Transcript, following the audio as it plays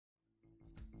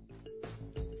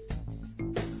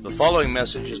The following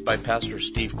message is by Pastor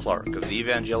Steve Clark of the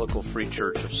Evangelical Free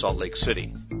Church of Salt Lake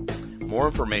City. More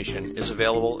information is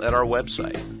available at our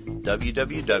website,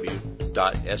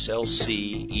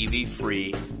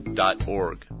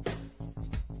 www.slcevfree.org.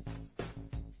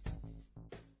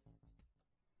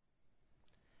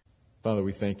 Father,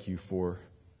 we thank you for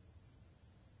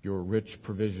your rich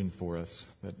provision for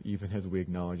us, that even as we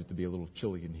acknowledge it to be a little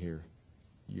chilly in here,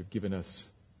 you've given us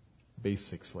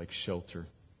basics like shelter.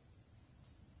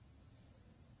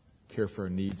 Care for our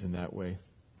needs in that way.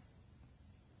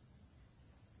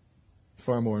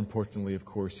 Far more importantly, of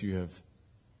course, you have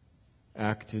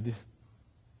acted.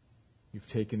 You've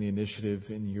taken the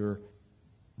initiative in your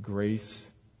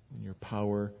grace and your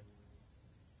power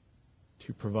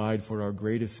to provide for our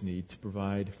greatest need, to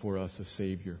provide for us a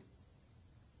Savior.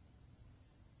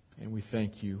 And we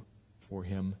thank you for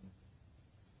him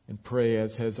and pray,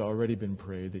 as has already been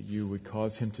prayed, that you would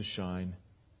cause him to shine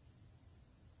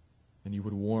and you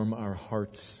would warm our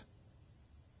hearts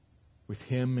with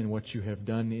him and what you have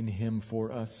done in him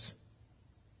for us,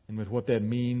 and with what that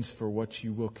means for what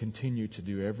you will continue to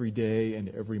do every day and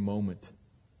every moment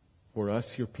for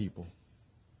us, your people,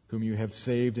 whom you have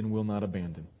saved and will not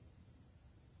abandon.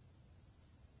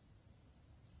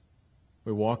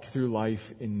 We walk through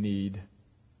life in need,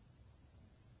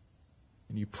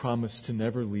 and you promise to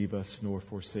never leave us nor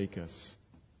forsake us.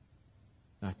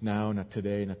 Not now, not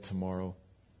today, not tomorrow,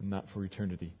 and not for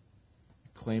eternity. You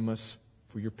claim us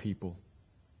for your people.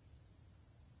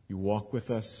 You walk with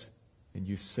us, and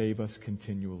you save us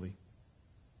continually.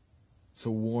 So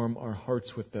warm our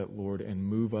hearts with that, Lord, and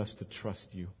move us to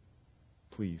trust you.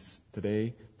 Please,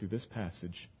 today, through this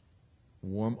passage,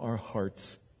 warm our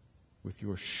hearts with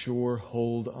your sure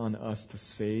hold on us to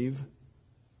save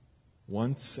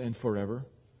once and forever,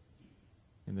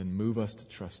 and then move us to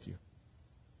trust you.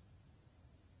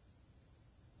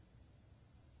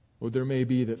 Lord, there may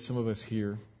be that some of us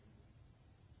here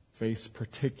face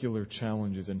particular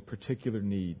challenges and particular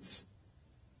needs.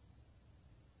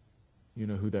 You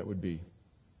know who that would be.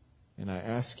 And I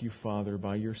ask you, Father,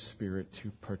 by your Spirit, to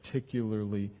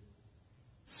particularly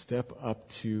step up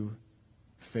to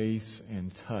face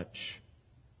and touch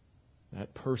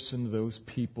that person, those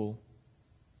people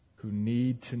who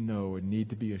need to know and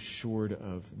need to be assured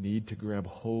of, need to grab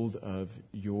hold of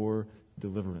your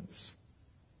deliverance.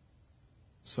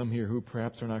 Some here who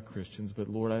perhaps are not Christians, but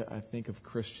Lord, I think of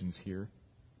Christians here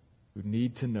who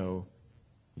need to know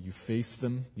that you face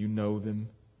them, you know them,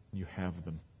 you have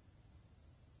them.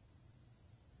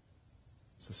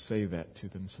 So say that to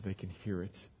them so they can hear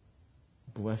it.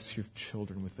 Bless your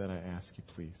children with that, I ask you,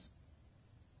 please.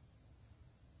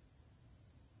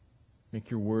 Make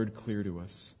your word clear to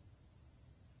us.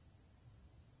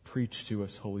 Preach to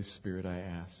us, Holy Spirit, I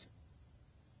ask.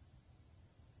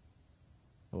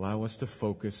 Allow us to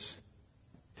focus,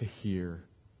 to hear,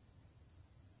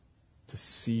 to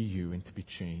see you, and to be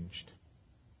changed.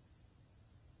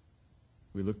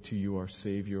 We look to you, our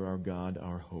Savior, our God,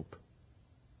 our hope.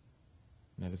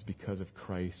 And that is because of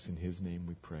Christ. In his name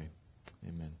we pray.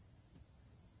 Amen.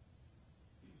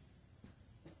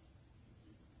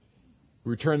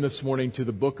 We return this morning to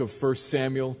the book of 1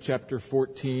 Samuel, chapter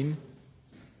 14,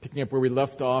 picking up where we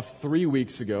left off 3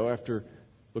 weeks ago after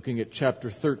looking at chapter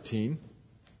 13,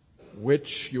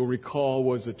 which you'll recall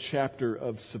was a chapter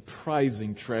of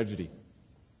surprising tragedy.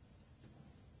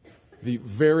 The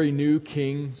very new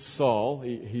king, Saul,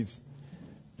 he's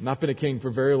not been a king for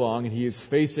very long, and he is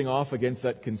facing off against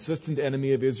that consistent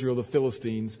enemy of Israel, the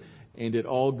Philistines, and it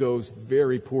all goes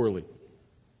very poorly.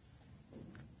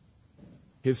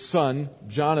 His son,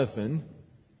 Jonathan,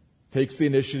 takes the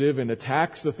initiative and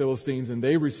attacks the Philistines, and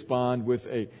they respond with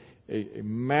a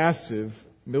massive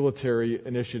military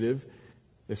initiative.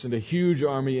 They send a huge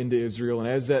army into Israel, and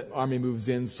as that army moves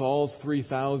in, Saul's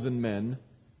 3,000 men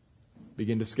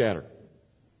begin to scatter.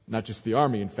 Not just the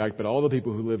army, in fact, but all the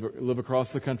people who live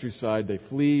across the countryside. They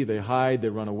flee, they hide, they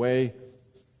run away.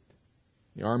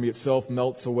 The army itself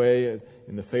melts away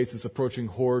in the face of this approaching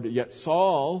horde. Yet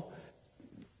Saul,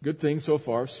 good thing so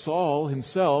far, Saul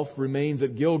himself remains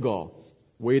at Gilgal,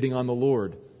 waiting on the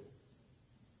Lord.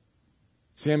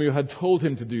 Samuel had told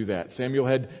him to do that. Samuel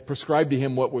had prescribed to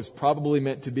him what was probably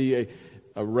meant to be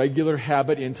a regular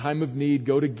habit in time of need.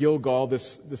 Go to Gilgal,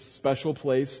 this special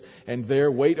place, and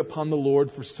there wait upon the Lord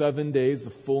for 7 days,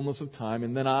 the fullness of time.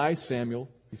 And then I,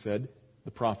 Samuel, he said,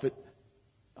 the prophet,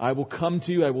 I will come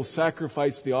to you, I will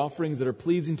sacrifice the offerings that are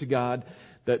pleasing to God,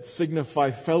 that signify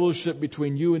fellowship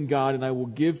between you and God, and I will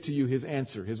give to you his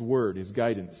answer, his word, his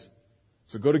guidance.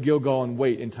 So go to Gilgal and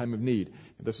wait in time of need.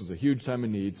 This was a huge time of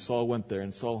need. Saul went there,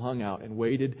 and Saul hung out and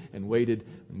waited and waited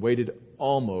and waited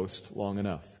almost long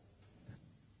enough.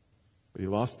 But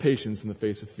he lost patience in the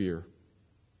face of fear.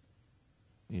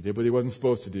 And he did what he wasn't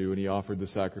supposed to do, and he offered the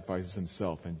sacrifices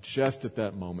himself. And just at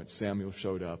that moment, Samuel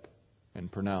showed up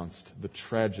and pronounced the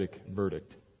tragic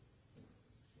verdict.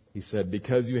 He said,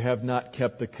 "Because you have not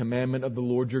kept the commandment of the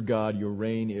Lord your God, your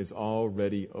reign is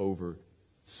already over.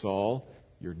 Saul,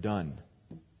 you're done."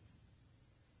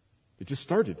 It just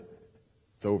started.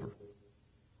 It's over.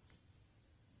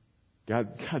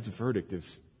 God's verdict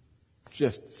is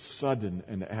just sudden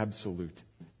and absolute.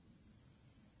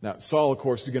 Now, Saul, of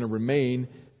course, is going to remain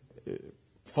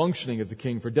functioning as the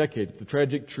king for decades. The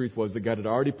tragic truth was that God had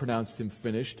already pronounced him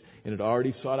finished and had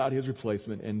already sought out his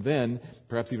replacement. And then,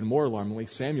 perhaps even more alarmingly,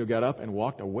 Samuel got up and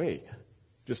walked away.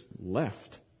 Just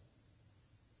left.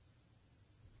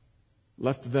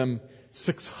 Left them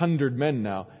 600 men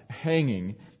now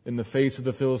hanging in the face of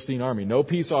the Philistine army. No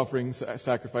peace offering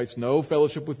sacrifice, no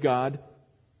fellowship with God,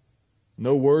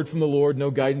 no word from the Lord,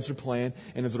 no guidance or plan.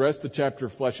 And as the rest of the chapter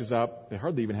fleshes out, they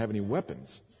hardly even have any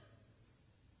weapons.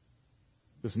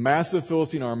 This massive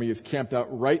Philistine army is camped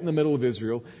out right in the middle of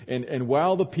Israel. And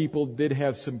while the people did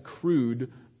have some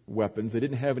crude weapons, they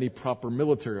didn't have any proper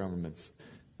military armaments.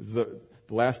 As the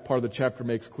last part of the chapter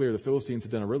makes clear, the Philistines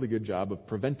had done a really good job of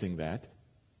preventing that.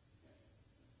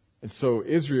 And so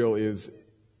Israel is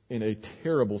in a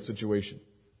terrible situation.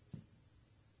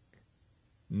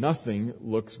 Nothing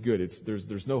looks good.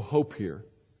 There's no hope here,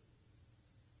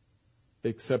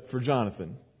 except for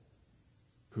Jonathan,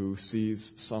 who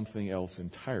sees something else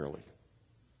entirely.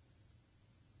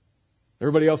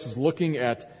 Everybody else is looking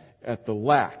at the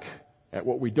lack, at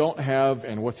what we don't have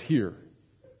and what's here.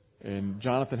 And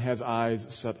Jonathan has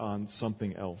eyes set on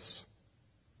something else.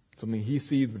 Something he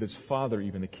sees, but his father,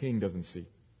 even the king, doesn't see.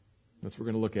 That's what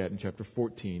we're going to look at in chapter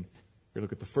 14. We're going to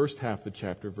look at the first half of the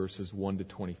chapter, verses 1 to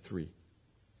 23.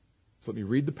 So let me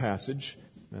read the passage,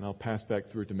 and I'll pass back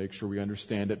through it to make sure we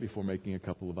understand it before making a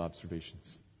couple of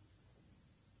observations.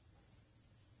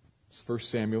 It's 1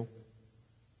 Samuel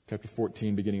chapter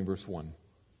 14, beginning in verse 1.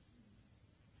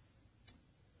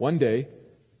 One day,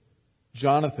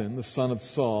 Jonathan, the son of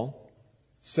Saul,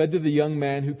 said to the young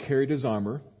man who carried his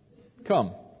armor,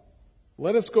 "Come,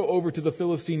 let us go over to the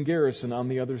Philistine garrison on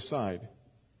the other side."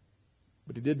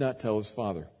 But he did not tell his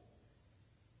father.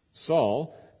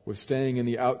 Saul was staying in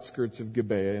the outskirts of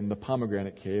Gibeah in the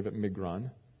pomegranate cave at Migron.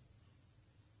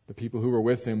 The people who were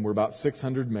with him were about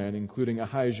 600 men, including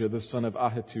Ahijah, the son of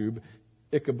Ahitub,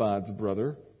 Ichabod's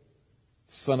brother,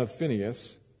 son of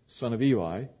Phinehas, son of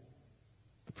Eli,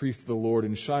 the priest of the Lord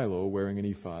in Shiloh, wearing an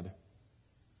ephod.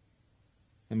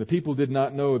 And the people did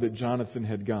not know that Jonathan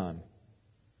had gone.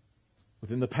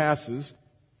 Within the passes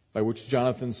by which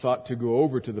Jonathan sought to go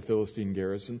over to the Philistine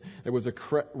garrison, there was a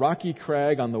rocky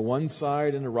crag on the one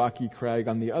side and a rocky crag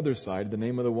on the other side. The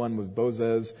name of the one was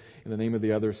Bozez, and the name of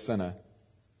the other Seneh.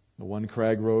 The one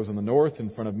crag rose on the north in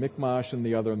front of Michmash, and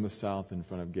the other on the south in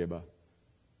front of Geba.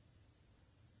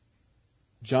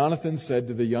 Jonathan said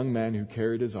to the young man who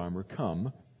carried his armor,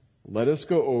 "Come, let us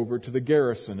go over to the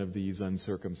garrison of these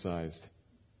uncircumcised.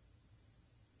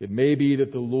 It may be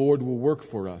that the Lord will work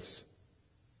for us.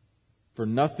 For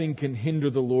nothing can hinder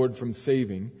the Lord from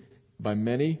saving, by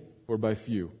many or by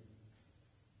few."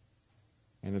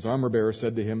 And his armor-bearer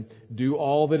said to him, "Do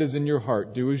all that is in your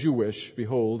heart. Do as you wish.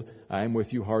 Behold, I am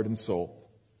with you heart and soul."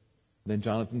 Then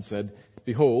Jonathan said,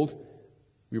 "Behold,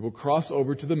 we will cross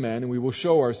over to the men, and we will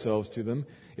show ourselves to them.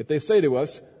 If they say to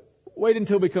us, 'Wait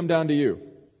until we come down to you,'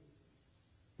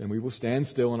 then we will stand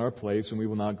still in our place, and we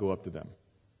will not go up to them.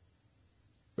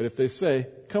 But if they say,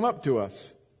 'Come up to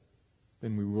us,'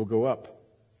 then we will go up,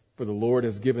 for the Lord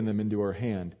has given them into our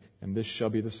hand, and this shall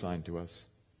be the sign to us."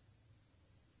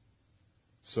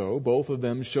 So both of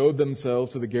them showed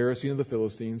themselves to the garrison of the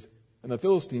Philistines, and the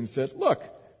Philistines said, "Look,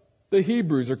 the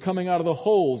Hebrews are coming out of the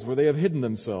holes where they have hidden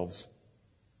themselves."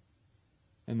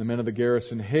 And the men of the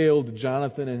garrison hailed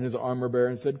Jonathan and his armor-bearer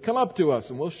and said, "Come up to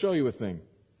us, and we'll show you a thing."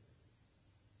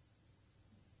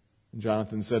 And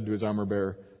Jonathan said to his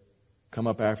armor-bearer, "Come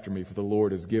up after me, for the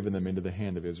Lord has given them into the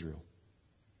hand of Israel."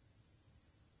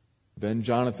 Then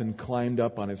Jonathan climbed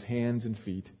up on his hands and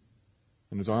feet,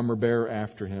 and his armor-bearer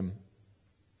after him,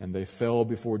 and they fell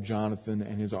before Jonathan,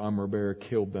 and his armor-bearer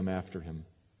killed them after him.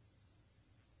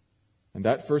 And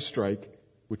that first strike,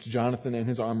 which Jonathan and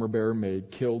his armor-bearer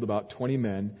made, killed about 20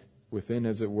 men within,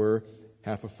 as it were,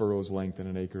 half a furrow's length and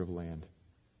an acre of land.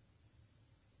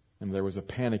 And there was a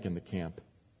panic in the camp,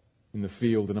 in the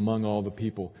field, and among all the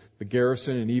people. The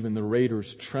garrison and even the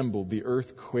raiders trembled. The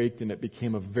earth quaked, and it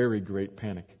became a very great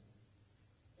panic.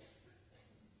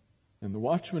 And the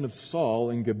watchmen of Saul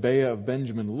in Gibeah of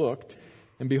Benjamin looked,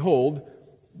 and behold,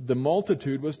 the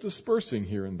multitude was dispersing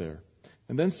here and there.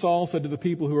 And then Saul said to the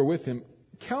people who were with him,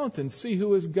 count and see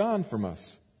who is gone from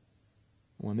us.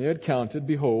 When they had counted,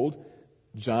 behold,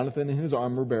 Jonathan and his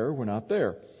armor-bearer were not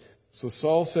there. So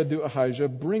Saul said to Ahijah,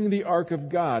 bring the ark of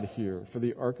God here, for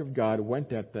the ark of God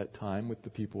went at that time with the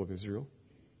people of Israel.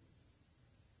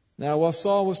 Now, while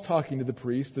Saul was talking to the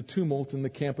priest, the tumult in the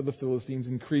camp of the Philistines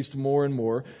increased more and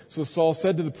more. So Saul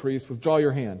said to the priest, withdraw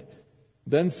your hand.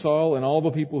 Then Saul and all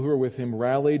the people who were with him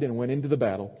rallied and went into the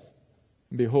battle.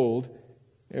 And behold,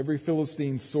 every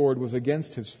Philistine's sword was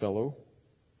against his fellow,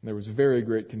 and there was very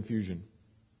great confusion.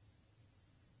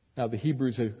 Now the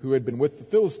Hebrews who had been with the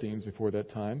Philistines before that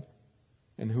time,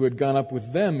 and who had gone up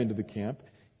with them into the camp,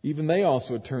 even they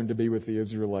also turned to be with the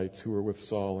Israelites who were with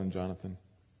Saul and Jonathan.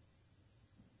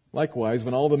 Likewise,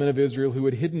 when all the men of Israel who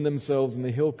had hidden themselves in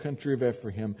the hill country of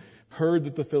Ephraim heard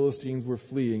that the Philistines were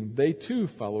fleeing, they too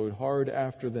followed hard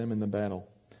after them in the battle.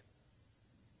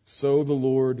 So the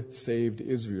Lord saved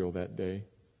Israel that day,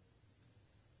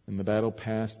 and the battle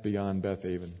passed beyond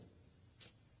Beth-aven.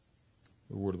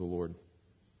 The word of the Lord.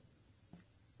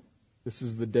 This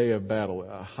is the day of battle,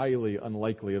 a highly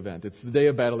unlikely event. It's the day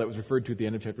of battle that was referred to at the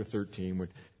end of chapter 13,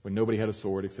 when nobody had a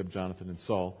sword except Jonathan and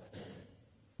Saul.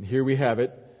 And here we have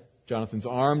it. Jonathan's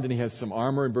armed and he has some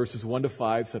armor, and verses 1 to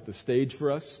 5 set the stage for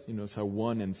us. You notice how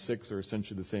 1 and 6 are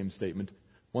essentially the same statement.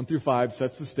 1 through 5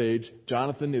 sets the stage.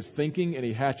 Jonathan is thinking and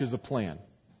he hatches a plan.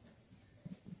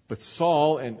 But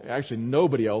Saul, and actually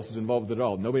nobody else is involved with it at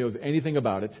all. Nobody knows anything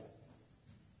about it.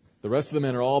 The rest of the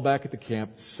men are all back at the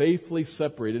camp, safely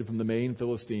separated from the main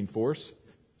Philistine force.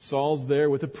 Saul's there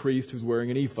with a priest who's wearing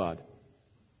an ephod,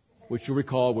 which you'll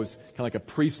recall was kind of like a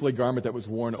priestly garment that was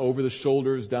worn over the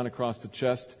shoulders, down across the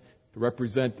chest, to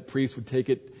represent, the priest would take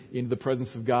it into the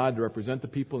presence of God to represent the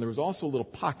people. And there was also a little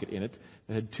pocket in it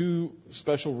that had 2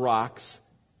 special rocks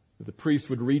that the priest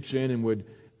would reach in and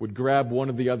would grab one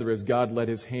or the other as God led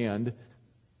his hand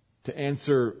to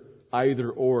answer either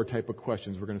or type of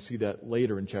questions. We're going to see that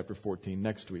later in chapter 14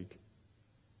 next week.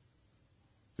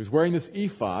 He's wearing this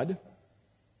ephod,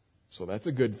 so that's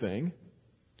a good thing.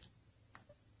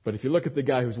 But if you look at the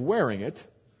guy who's wearing it,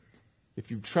 if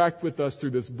you've tracked with us through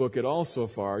this book at all so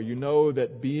far, you know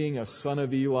that being a son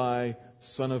of Eli,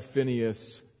 son of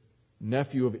Phinehas,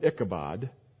 nephew of Ichabod,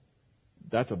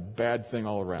 that's a bad thing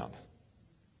all around.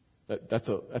 That's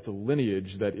a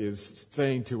lineage that is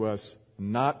saying to us,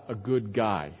 not a good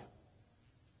guy.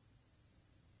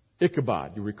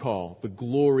 Ichabod, you recall, the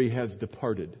glory has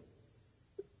departed.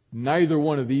 Neither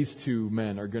one of these 2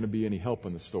 men are going to be any help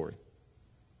in the story,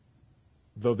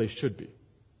 though they should be.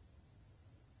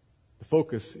 The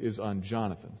focus is on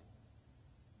Jonathan,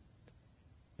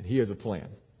 and he has a plan.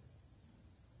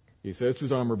 He says to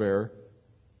his armor-bearer,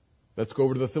 let's go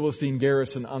over to the Philistine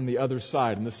garrison on the other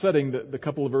side. And the setting, the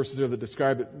couple of verses there that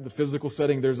describe it, the physical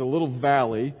setting, there's a little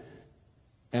valley,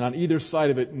 and on either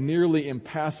side of it, nearly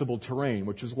impassable terrain,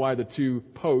 which is why the 2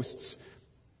 posts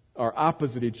are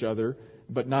opposite each other,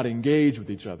 but not engaged with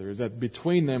each other. Is that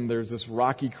between them, there's this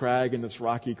rocky crag and this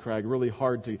rocky crag, really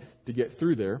hard to get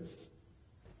through there.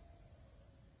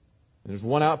 And there's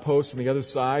one outpost on the other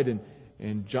side,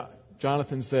 and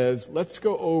Jonathan says, let's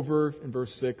go over, in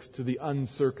verse 6, to the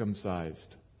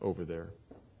uncircumcised over there,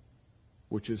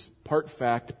 which is part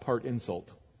fact, part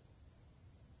insult.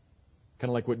 Kind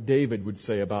of like what David would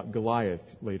say about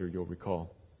Goliath later, you'll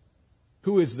recall.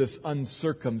 Who is this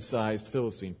uncircumcised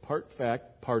Philistine? Part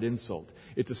fact, part insult.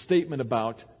 It's a statement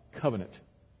about covenant.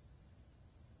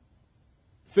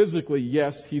 Physically,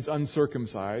 yes, he's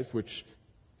uncircumcised, which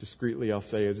discreetly I'll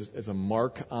say is as a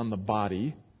mark on the body.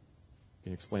 You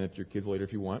can explain that to your kids later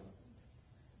if you want.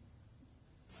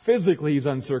 Physically, he's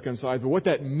uncircumcised, but what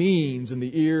that means in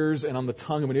the ears and on the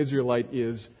tongue of an Israelite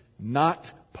is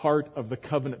not part of the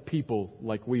covenant people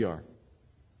like we are.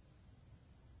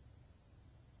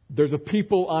 There's a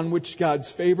people on which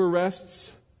God's favor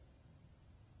rests,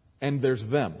 and there's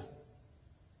them.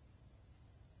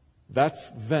 That's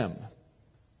them.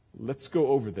 Let's go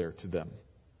over there to them.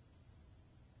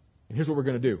 And here's what we're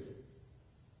going to do.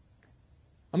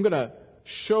 we're going to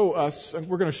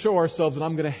show ourselves, and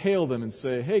I'm going to hail them and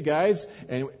say, hey guys,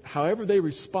 and however they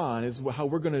respond is how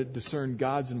we're going to discern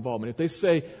God's involvement. If they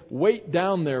say, wait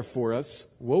down there for us,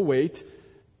 we'll wait,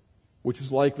 which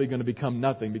is likely going to become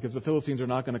nothing because the Philistines are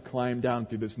not going to climb down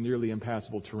through this nearly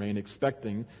impassable terrain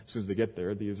expecting, as soon as they get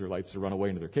there, the Israelites to run away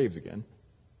into their caves again.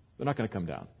 They're not going to come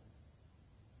down.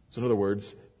 So in other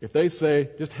words, if they say,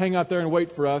 just hang out there and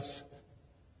wait for us,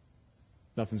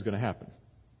 nothing's going to happen.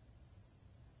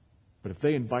 But if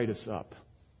they invite us up,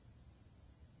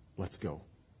 let's go.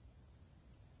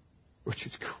 Which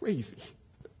is crazy.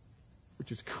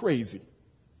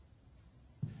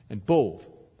 And bold.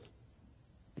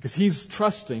 Because he's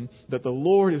trusting that the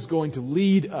Lord is going to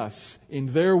lead us in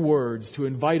their words to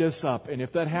invite us up. And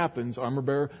if that happens, armor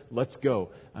bearer, let's go.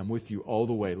 I'm with you all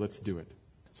the way. Let's do it.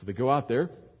 So they go out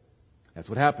there. That's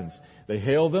what happens. They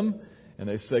hail them and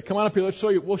they say, come on up here.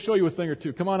 We'll show you a thing or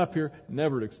two. Come on up here.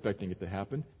 Never expecting it to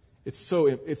happen. It's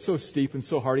so steep and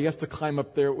so hard. He has to climb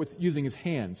up there using his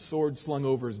hands, sword slung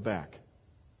over his back.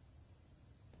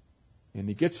 And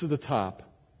he gets to the top.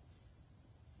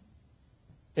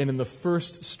 And in the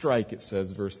first strike, it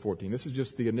says, verse 14, this is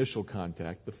just the initial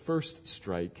contact. The first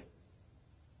strike,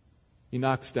 he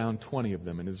knocks down 20 of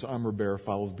them, and his armor bearer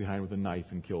follows behind with a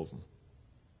knife and kills them.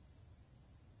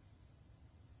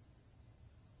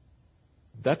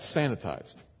 That's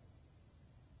sanitized.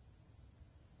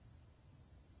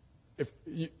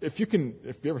 If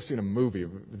you've ever seen a movie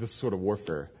of this sort of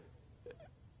warfare, it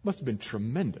must have been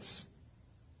tremendous.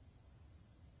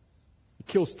 He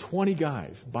kills 20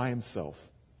 guys by himself.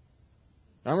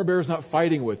 The armor bearer's not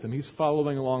fighting with him. He's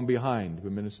following along behind to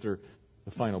administer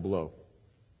the final blow.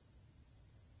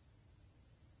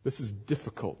 This is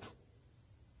difficult.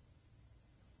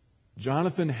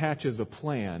 Jonathan hatches a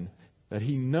plan that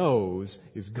he knows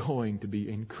is going to be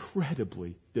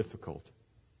incredibly difficult.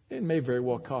 It may very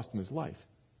well cost him his life.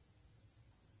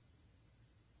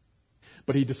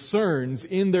 But he discerns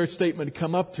in their statement,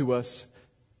 come up to us,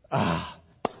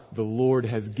 the Lord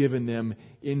has given them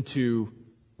into,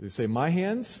 they say, my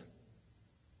hands?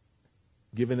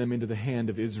 Given them into the hand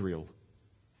of Israel.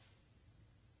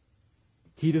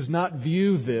 He does not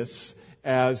view this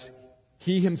as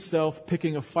he himself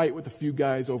picking a fight with a few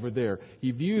guys over there.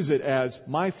 He views it as,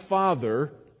 my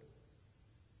father,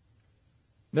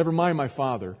 never mind my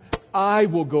father, I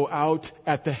will go out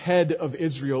at the head of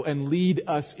Israel and lead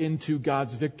us into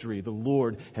God's victory. The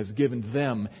Lord has given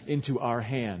them into our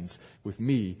hands, with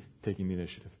me taking the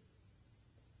initiative.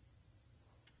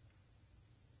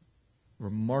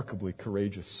 Remarkably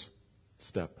courageous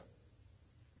step.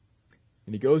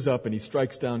 And he goes up and he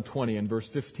strikes down 20. In verse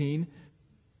 15,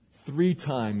 3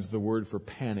 times the word for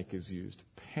panic is used.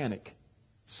 Panic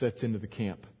sets into the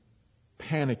camp.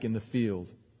 Panic in the field.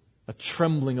 A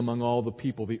trembling among all the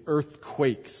people. The earth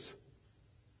quakes.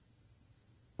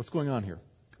 What's going on here?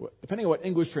 Depending on what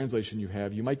English translation you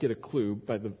have, you might get a clue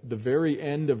by the very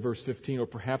end of verse 15 or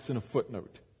perhaps in a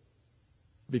footnote.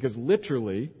 Because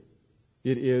literally,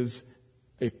 it is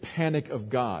a panic of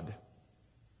God.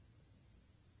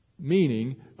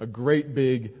 Meaning a great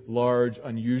big, large,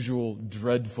 unusual,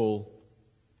 dreadful,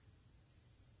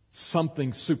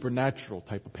 something supernatural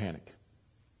type of panic.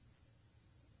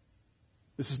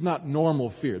 This is not normal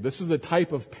fear. This is the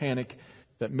type of panic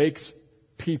that makes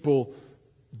people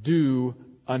do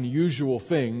unusual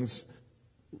things,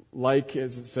 like,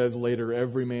 as it says later,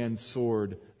 every man's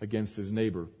sword against his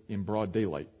neighbor in broad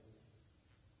daylight.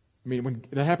 I mean, when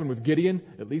that happened with Gideon,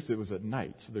 at least it was at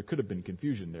night, so there could have been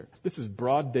confusion there. This is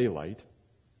broad daylight,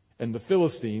 and the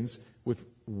Philistines, with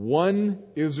one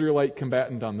Israelite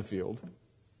combatant on the field,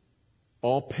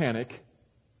 all panic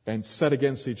and set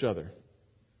against each other.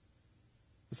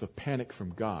 It's a panic from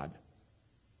God.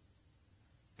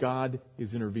 God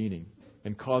is intervening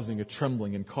and causing a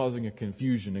trembling and causing a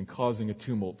confusion and causing a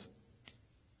tumult.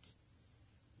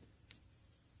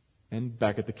 And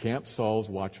back at the camp, Saul's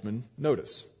watchmen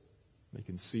notice. They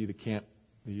can see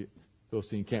the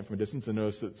Philistine camp from a distance and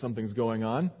notice that something's going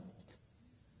on.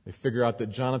 They figure out that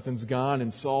Jonathan's gone,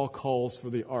 and Saul calls for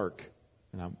the ark.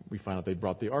 And we find out they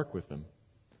brought the ark with them,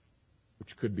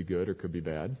 which could be good or could be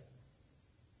bad.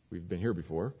 We've been here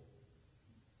before.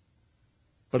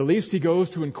 But at least he goes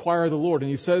to inquire of the Lord, and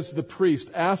he says to the priest,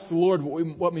 ask the Lord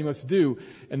what we must do.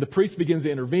 And the priest begins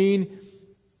to intervene,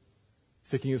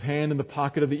 sticking his hand in the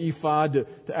pocket of the ephod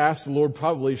to ask the Lord,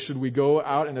 probably, should we go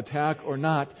out and attack or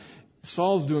not?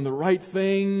 Saul's doing the right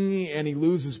thing, and he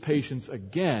loses patience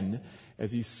again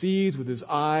as he sees with his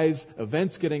eyes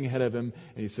events getting ahead of him,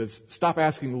 and he says, stop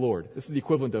asking the Lord. This is the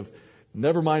equivalent of,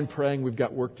 never mind praying, we've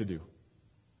got work to do.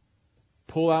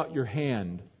 Pull out your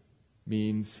hand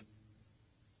means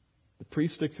the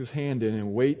priest sticks his hand in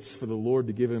and waits for the Lord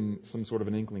to give him some sort of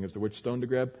an inkling as to which stone to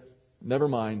grab. Never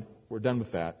mind, we're done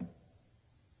with that.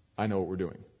 I know what we're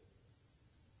doing.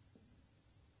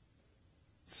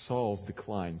 Saul's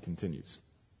decline continues.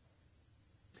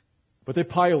 But they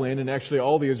pile in, and actually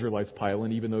all the Israelites pile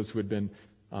in, even those who had been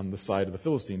on the side of the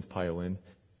Philistines pile in.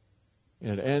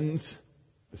 And it ends,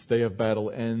 this day of battle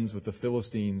ends with the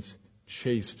Philistines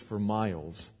chased for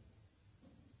miles.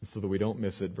 And so that we don't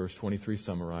miss it, verse 23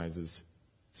 summarizes,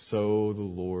 so the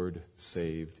Lord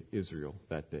saved Israel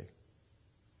that day.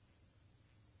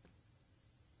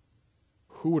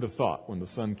 Who would have thought when the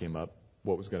sun came up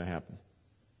what was going to happen?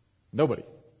 Nobody.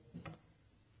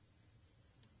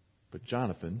 But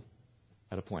Jonathan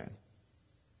had a plan.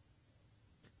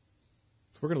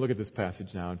 So we're going to look at this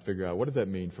passage now and figure out what does that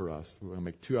mean for us. We're going to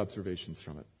make two observations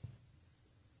from it.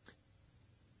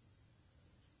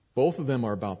 Both of them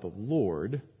are about the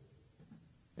Lord,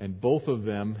 and both of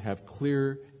them have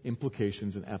clear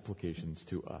implications and applications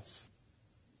to us.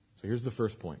 So here's the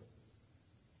first point.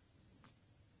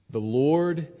 The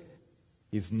Lord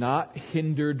is not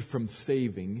hindered from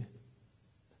saving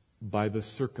by the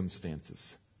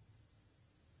circumstances.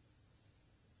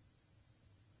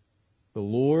 The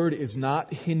Lord is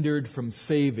not hindered from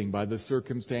saving by the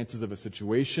circumstances of a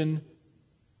situation,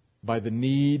 by the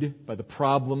need, by the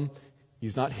problem.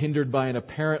 He's not hindered by an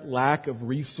apparent lack of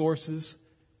resources.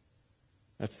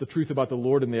 That's the truth about the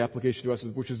Lord and the application to us,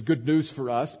 which is good news for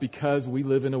us because we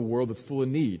live in a world that's full of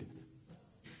need.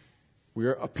 We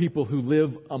are a people who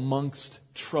live amongst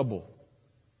trouble.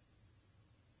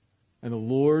 And the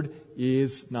Lord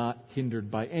is not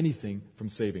hindered by anything from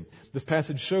saving. This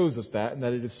passage shows us that, and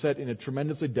that it is set in a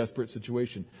tremendously desperate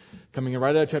situation. Coming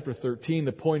right out of chapter 13,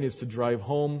 the point is to drive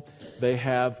home they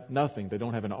have nothing. They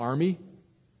don't have an army.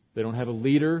 They don't have a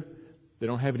leader. They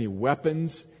don't have any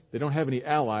weapons. They don't have any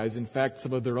allies. In fact,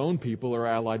 some of their own people are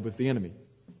allied with the enemy.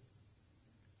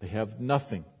 They have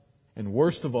nothing. And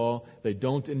worst of all, they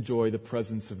don't enjoy the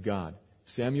presence of God.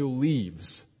 Samuel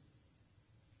leaves.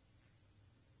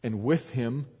 And with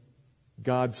him,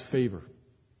 God's favor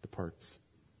departs.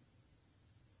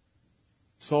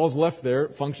 Saul's left there,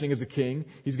 functioning as a king.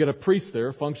 He's got a priest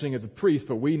there, functioning as a priest,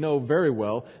 but we know very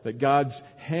well that God's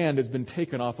hand has been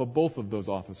taken off of both of those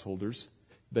office holders.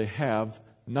 They have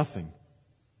nothing.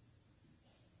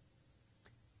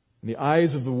 In the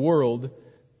eyes of the world,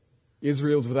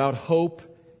 Israel is without hope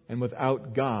and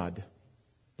without God.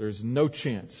 There's no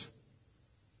chance.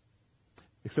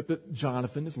 Except that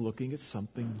Jonathan is looking at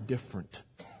something different.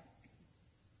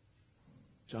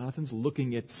 Jonathan's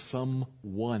looking at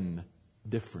someone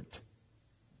different.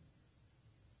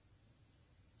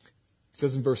 He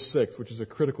says in verse 6, which is a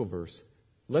critical verse,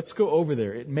 let's go over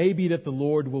there. It may be that the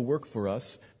Lord will work for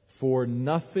us, for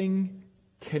nothing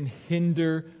can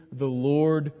hinder the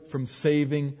Lord from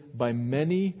saving by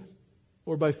many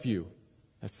or by few.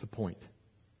 That's the point.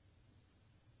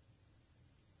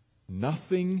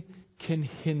 Nothing can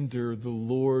hinder the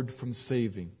Lord from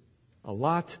saving, a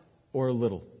lot or a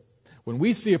little. When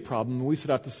we see a problem and we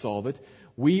set out to solve it,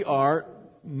 we are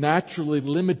naturally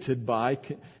limited by,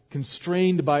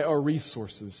 constrained by our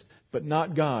resources, but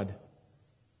not God.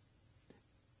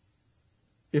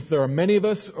 If there are many of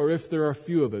us or if there are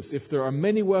few of us, if there are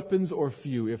many weapons or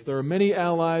few, if there are many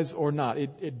allies or not,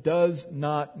 it does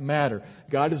not matter.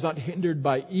 God is not hindered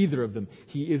by either of them.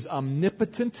 He is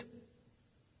omnipotent.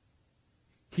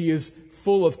 He is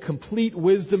full of complete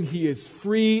wisdom. He is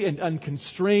free and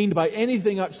unconstrained by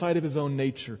anything outside of His own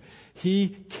nature. He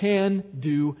can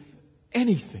do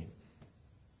anything.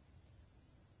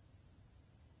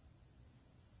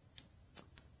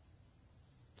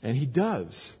 And He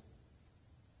does.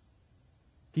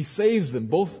 He saves them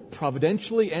both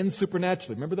providentially and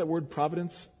supernaturally. Remember that word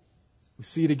providence? We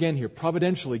see it again here.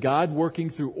 Providentially, God working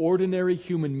through ordinary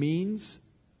human means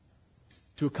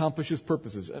to accomplish His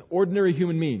purposes. An ordinary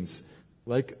human means,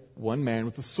 like one man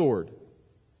with a sword,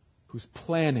 who's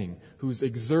planning, who's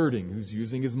exerting, who's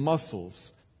using his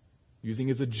muscles, using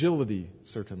his agility,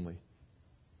 certainly.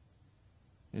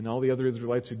 And all the other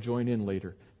Israelites who join in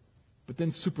later. But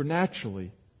then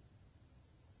supernaturally,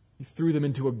 He threw them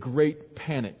into a great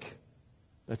panic.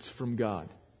 That's from God.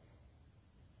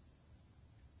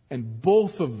 And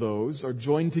both of those are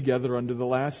joined together under the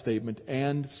last statement,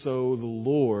 and so the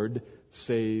Lord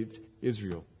saved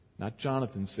Israel. Not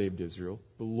Jonathan saved Israel,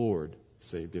 the Lord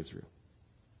saved Israel.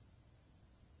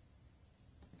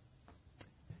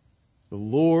 The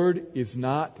Lord is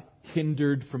not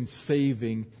hindered from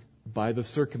saving by the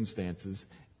circumstances,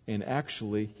 and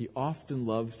actually, He often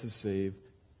loves to save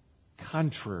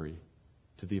contrary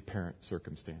to the apparent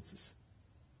circumstances.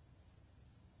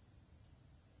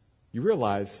 You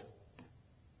realize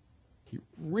He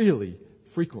really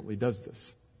frequently does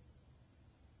this.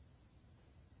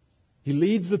 He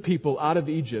leads the people out of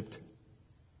Egypt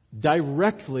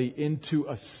directly into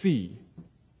a sea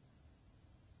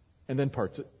and then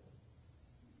parts it.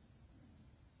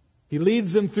 He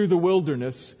leads them through the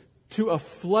wilderness to a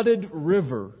flooded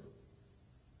river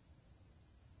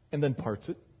and then parts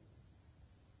it.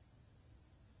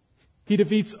 He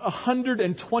defeats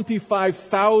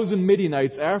 125,000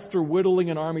 Midianites after whittling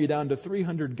an army down to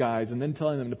 300 guys and then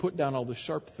telling them to put down all the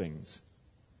sharp things.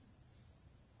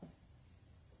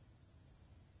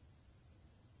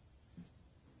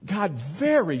 God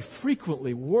very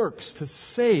frequently works to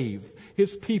save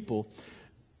His people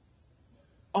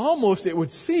almost, it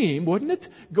would seem, wouldn't it,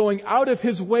 going out of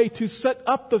his way to set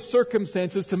up the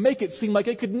circumstances to make it seem like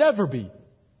it could never be.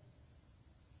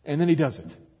 And then he does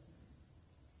it.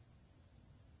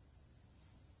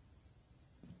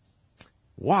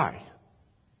 Why?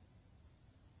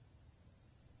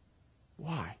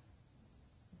 Why?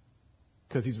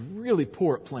 Because he's really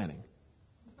poor at planning.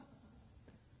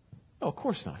 No, of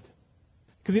course not.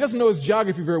 Because he doesn't know his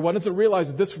geography very well, doesn't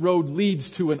realize that this road leads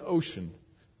to an ocean.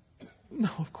 No,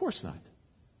 of course not.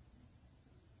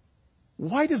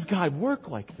 Why does God work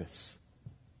like this?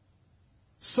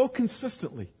 So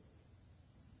consistently.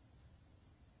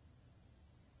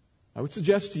 I would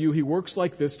suggest to you he works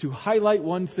like this to highlight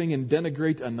one thing and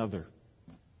denigrate another.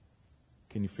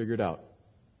 Can you figure it out?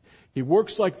 He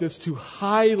works like this to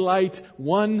highlight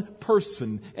one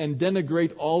person and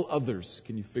denigrate all others.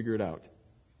 Can you figure it out?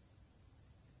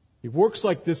 He works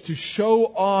like this to show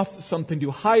off something, to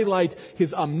highlight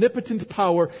His omnipotent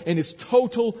power and His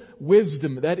total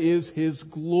wisdom. That is His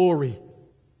glory,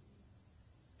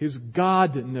 His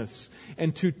godness,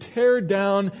 and to tear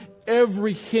down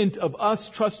every hint of us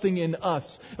trusting in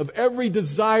us, of every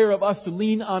desire of us to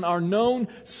lean on our known,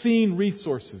 seen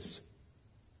resources.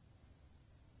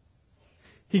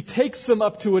 He takes them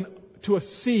up to a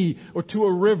sea or to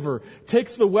a river,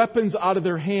 takes the weapons out of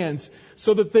their hands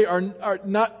so that they are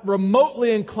not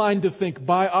remotely inclined to think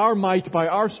by our might, by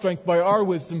our strength, by our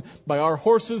wisdom, by our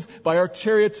horses, by our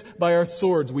chariots, by our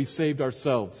swords, we saved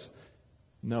ourselves.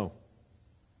 No.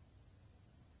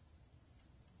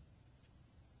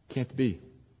 Can't be.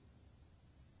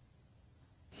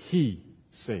 He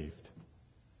saved.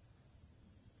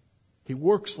 He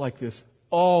works like this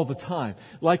all the time.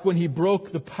 Like when He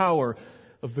broke the power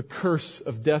of the curse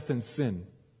of death and sin.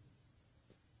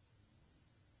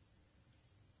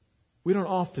 We don't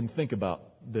often think about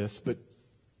this, but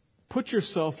put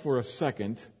yourself for a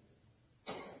second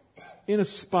in a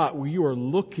spot where you are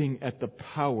looking at the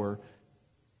power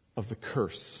of the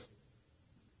curse.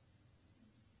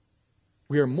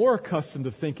 We are more accustomed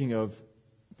to thinking of,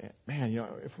 man,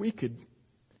 if we could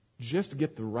just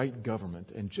get the right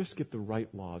government and just get the right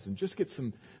laws and just get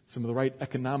some of the right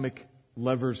economic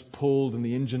levers pulled and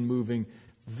the engine moving,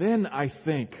 then I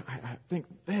think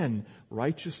then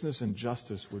righteousness and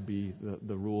justice would be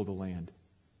the rule of the land.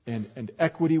 And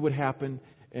equity would happen.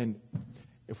 And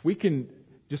if we can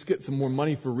just get some more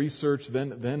money for research,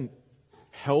 then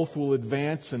health will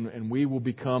advance and we will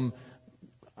become,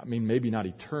 maybe not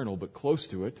eternal, but close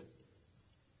to it.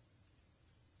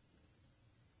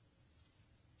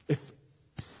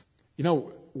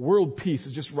 World peace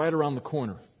is just right around the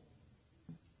corner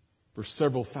for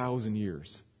several thousand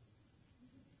years.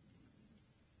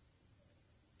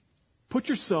 Put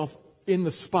yourself in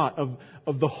the spot of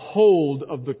the hold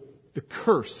of the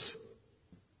curse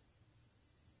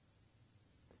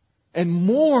and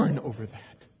mourn over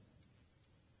that.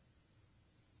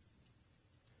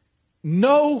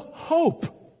 No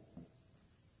hope.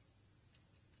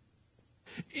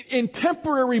 In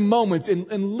temporary moments,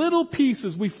 in little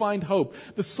pieces, we find hope.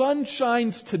 The sun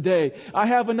shines today. I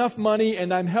have enough money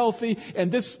and I'm healthy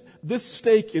and this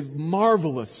steak is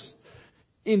marvelous.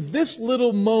 In this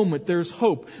little moment, there's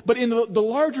hope. But in the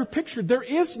larger picture, there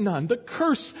is none. The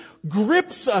curse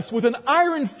grips us with an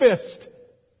iron fist.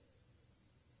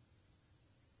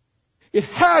 It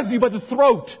has you by the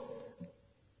throat.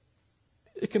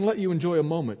 It can let you enjoy a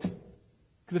moment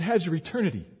because it has your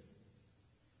eternity.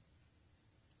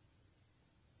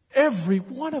 Every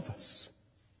one of us.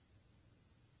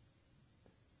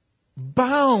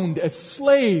 Bound as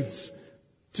slaves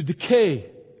to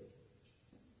decay.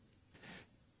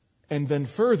 And then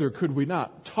further, could we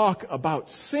not talk about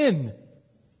sin?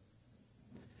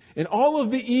 And all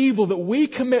of the evil that we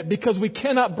commit because we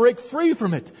cannot break free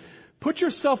from it. Put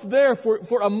yourself there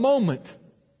for a moment.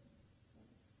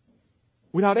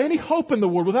 Without any hope in the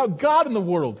world, without God in the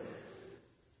world.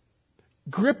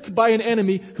 Gripped by an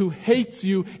enemy who hates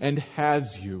you and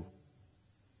has you.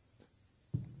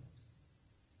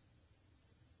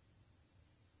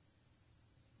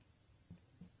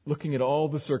 Looking at all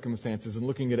the circumstances and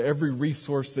looking at every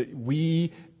resource that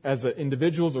we as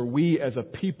individuals or we as a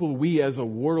people, we as a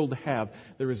world have,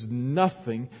 there is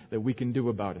nothing that we can do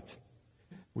about it.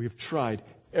 We have tried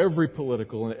every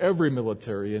political and every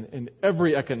military and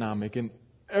every economic and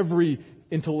every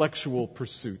intellectual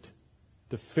pursuit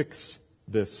to fix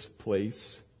this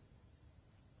place.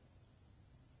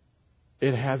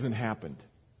 It hasn't happened.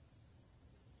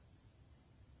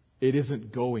 It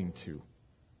isn't going to.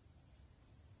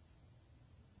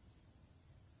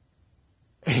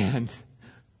 And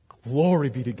glory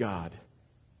be to God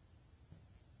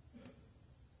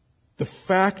The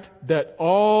fact that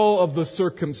all of the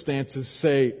circumstances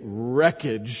say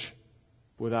wreckage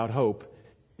without hope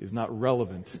is not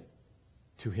relevant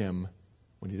to him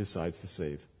when he decides to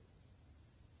save.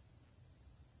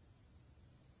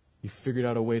 He figured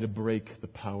out a way to break the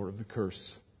power of the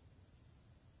curse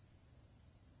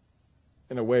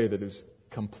in a way that is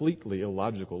completely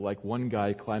illogical, like one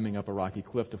guy climbing up a rocky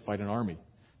cliff to fight an army.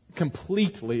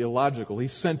 Completely illogical. He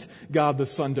sent God the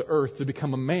Son to earth to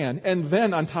become a man, and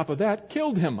then on top of that,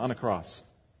 killed him on a cross.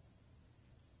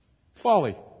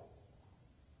 Folly.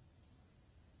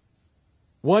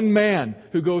 One man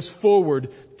who goes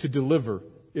forward to deliver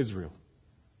Israel.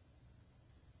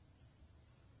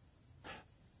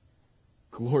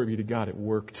 Glory be to God, it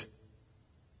worked.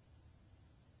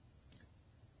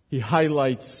 He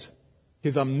highlights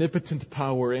His omnipotent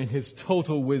power and His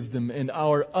total wisdom and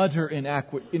our utter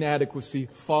inadequacy,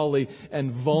 folly,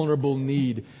 and vulnerable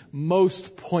need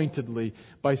most pointedly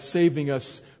by saving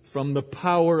us from the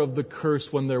power of the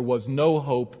curse when there was no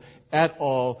hope at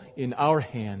all in our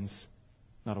hands,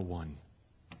 not a one.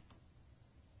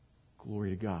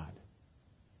 Glory to God.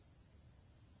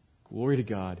 Glory to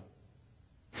God.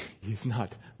 He is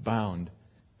not bound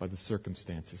by the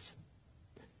circumstances.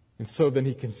 And so then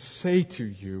He can say to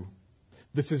you,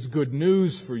 this is good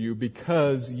news for you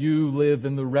because you live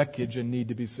in the wreckage and need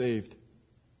to be saved.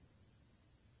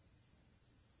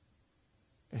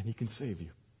 And He can save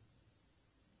you.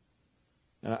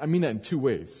 And I mean that in two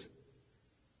ways.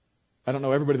 I don't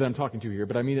know everybody that I'm talking to here,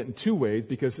 but I mean it in two ways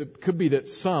because it could be that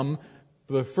some,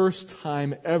 for the first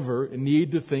time ever,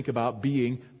 need to think about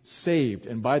being saved.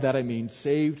 And by that I mean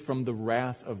saved from the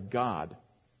wrath of God.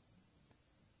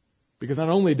 Because not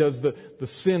only does the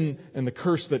sin and the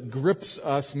curse that grips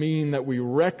us mean that we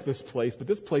wreck this place, but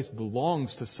this place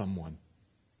belongs to someone.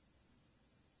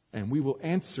 And we will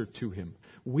answer to Him.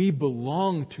 We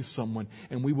belong to someone,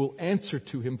 and we will answer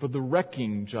to Him for the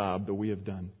wrecking job that we have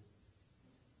done.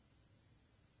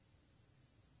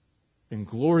 And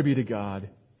glory be to God,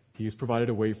 He has provided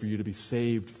a way for you to be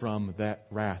saved from that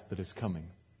wrath that is coming.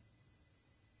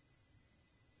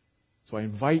 So I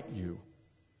invite you,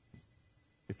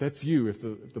 if that's you, if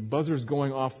the buzzer's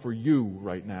going off for you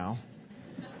right now,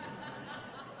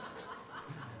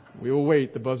 we will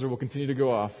wait. The buzzer will continue to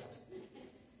go off.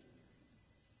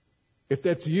 If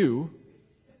that's you,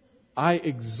 I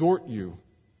exhort you.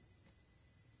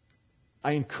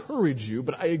 I encourage you,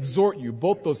 but I exhort you.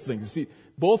 Both those things. See,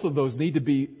 both of those need to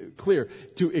be clear.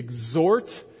 To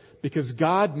exhort, because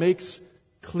God makes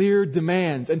clear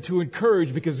demands, and to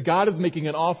encourage, because God is making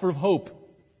an offer of hope.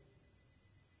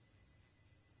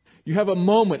 You have a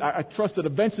moment. I trust that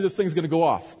eventually this thing's going to go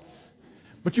off.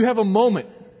 But you have a moment.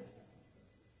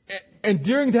 And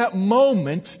during that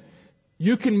moment,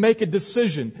 you can make a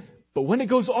decision. But when it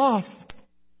goes off,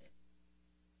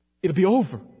 it'll be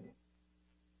over.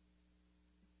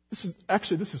 This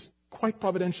is quite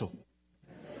providential.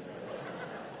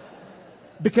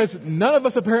 Because none of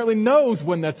us apparently knows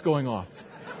when that's going off.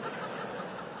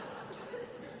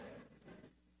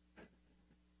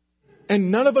 And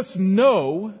none of us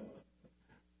know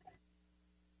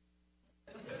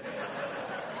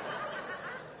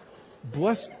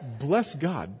Bless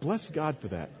God. Bless God for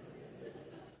that.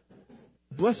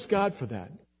 Bless God for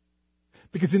that.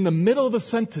 Because in the middle of the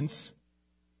sentence,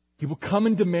 He will come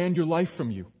and demand your life from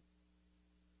you.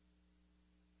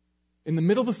 In the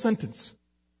middle of the sentence.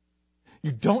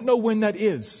 You don't know when that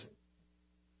is.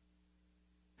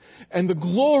 And the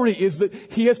glory is that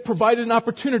He has provided an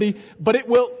opportunity, but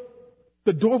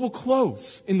the door will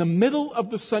close in the middle of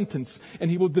the sentence,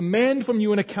 and He will demand from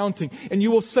you an accounting. And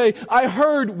you will say,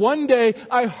 one day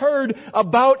I heard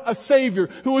about a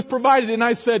Savior who was provided, and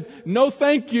I said, no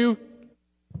thank you.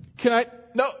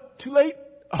 No, too late?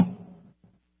 Oh.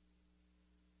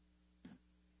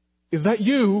 Is that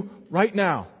you right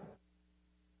now?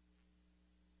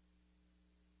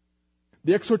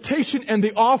 The exhortation and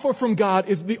the offer from God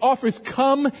is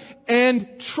come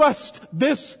and trust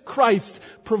this Christ,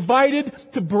 provided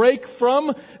to break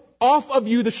off of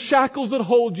you the shackles that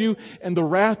hold you and the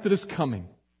wrath that is coming.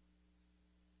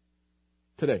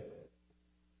 Today.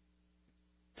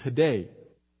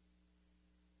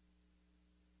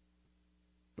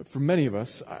 But for many of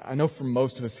us, I know for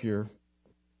most of us here,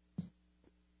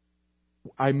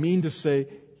 I mean to say,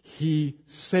 He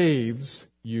saves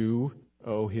you,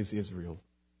 oh, His Israel.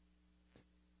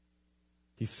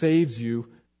 He saves you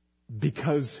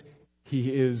because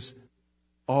He is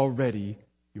already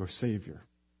your Savior.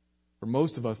 For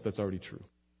most of us, that's already true.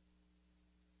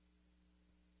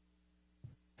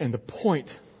 And the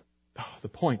point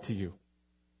to you,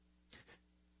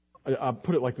 I'll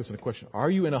put it like this in a question. Are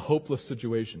you in a hopeless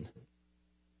situation?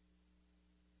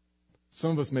 Some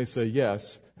of us may say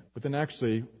yes, but then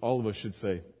actually all of us should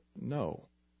say no.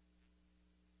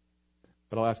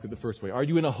 But I'll ask it the first way. Are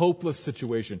you in a hopeless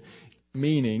situation?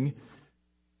 Meaning,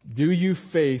 do you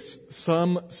face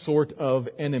some sort of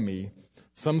enemy,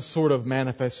 some sort of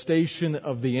manifestation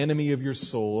of the enemy of your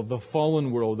soul, of the fallen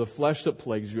world, the flesh that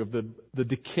plagues you, of the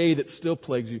decay that still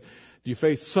plagues you? Do you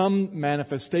face some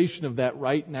manifestation of that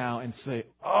right now and say,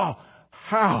 oh,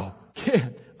 how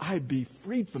can I be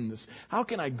freed from this? How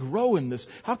can I grow in this?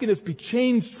 How can this be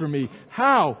changed for me?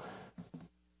 How?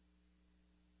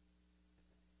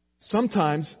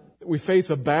 Sometimes we face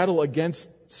a battle against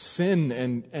sin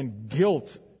and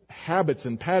guilt, habits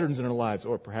and patterns in our lives.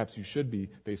 Or perhaps you should be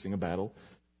facing a battle.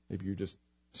 Maybe you're just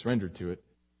surrendered to it.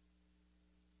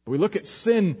 But we look at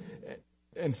sin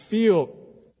and feel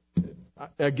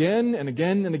again and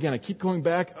again and again. I keep going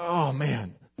back. Oh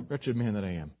man, wretched man that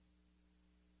I am.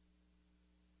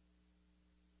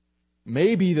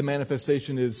 Maybe the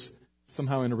manifestation is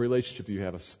somehow in a relationship you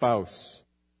have, a spouse,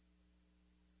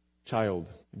 child,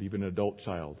 maybe even an adult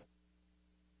child.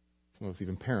 Some of us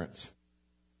even parents.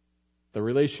 The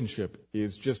relationship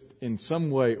is just in some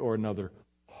way or another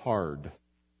hard.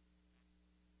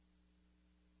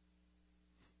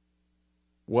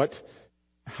 What,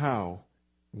 how,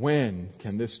 when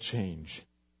can this change?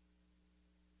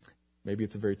 Maybe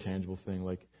it's a very tangible thing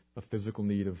like a physical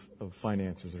need of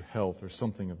finances or health or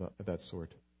something of that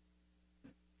sort.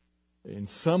 In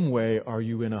some way, are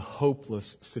you in a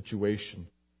hopeless situation?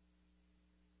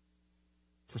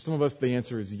 For some of us, the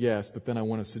answer is yes, but then I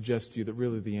want to suggest to you that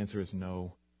really the answer is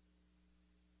no.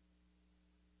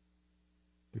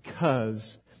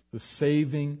 Because the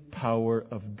saving power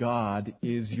of God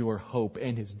is your hope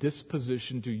and His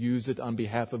disposition to use it on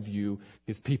behalf of you,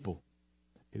 His people,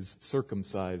 His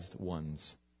circumcised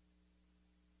ones.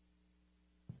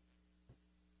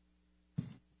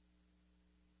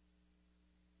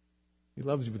 He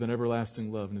loves you with an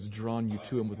everlasting love and has drawn you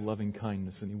to Him with loving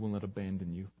kindness, and He will not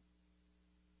abandon you.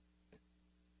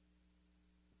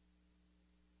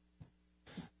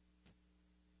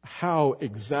 How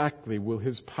exactly will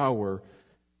His power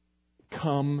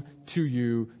come to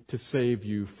you to save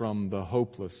you from the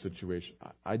hopeless situation?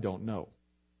 I don't know.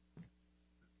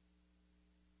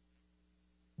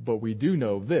 But we do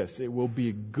know this. It will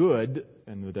be good,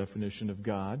 in the definition of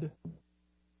God.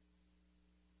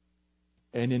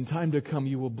 And in time to come,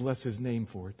 you will bless His name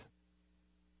for it.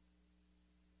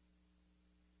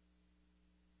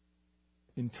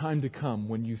 In time to come,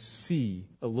 when you see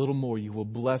a little more, you will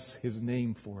bless His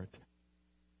name for it.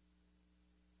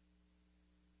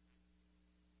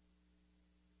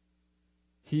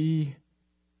 He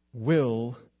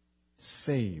will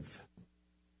save.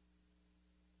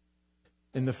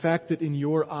 And the fact that in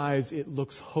your eyes it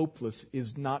looks hopeless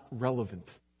is not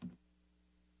relevant.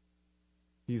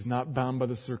 He's not bound by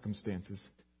the circumstances.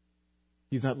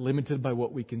 He's not limited by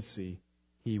what we can see.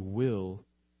 He will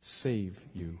save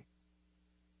you.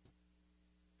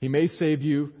 He may save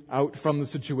you out from the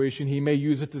situation. He may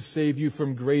use it to save you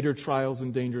from greater trials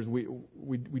and dangers. We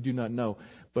do not know.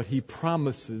 But He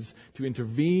promises to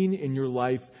intervene in your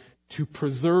life, to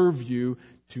preserve you,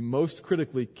 to most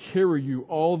critically carry you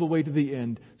all the way to the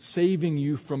end, saving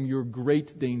you from your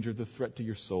great danger, the threat to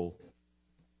your soul.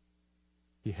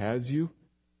 He has you.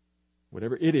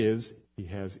 Whatever it is, He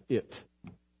has it.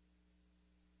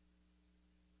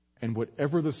 And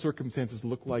whatever the circumstances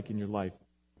look like in your life,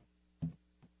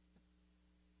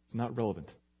 it's not relevant.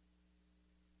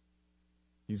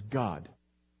 He's God.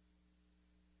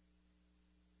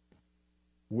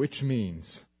 Which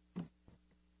means,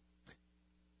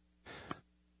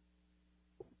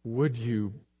 would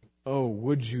you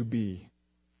be,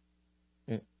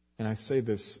 and I say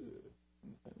this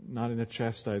not in a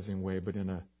chastising way, but in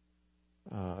a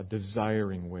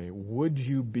desiring way, would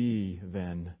you be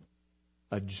then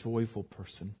a joyful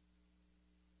person?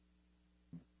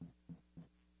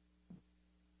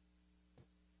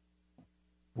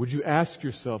 Would you ask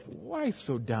yourself, why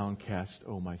so downcast,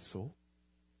 O my soul?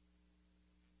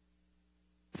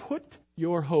 Put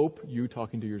your hope, you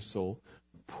talking to your soul,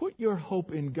 put your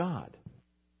hope in God.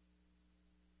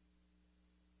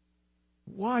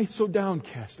 Why so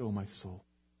downcast, O my soul?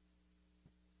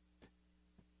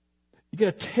 You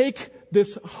got to take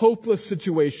this hopeless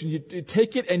situation, you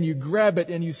take it and you grab it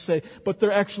and you say, but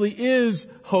there actually is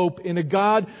hope in a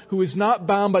God who is not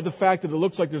bound by the fact that it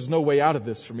looks like there's no way out of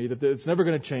this for me, that it's never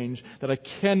going to change, that I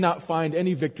cannot find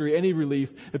any victory, any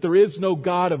relief, that there is no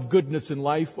God of goodness in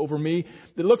life over me.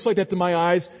 It looks like that to my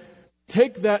eyes.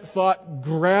 Take that thought,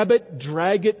 grab it,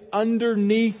 drag it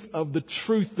underneath of the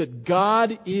truth that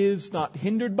God is not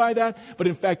hindered by that, but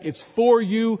in fact it's for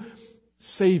you,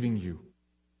 saving you.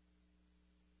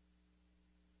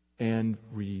 and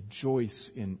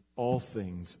rejoice in all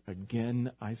things.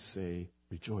 Again, I say,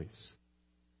 rejoice.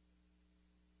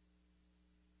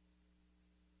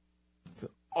 It's an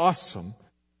awesome,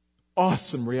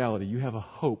 awesome reality. You have a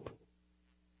hope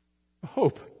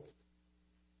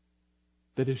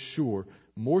that is sure,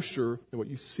 more sure than what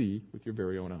you see with your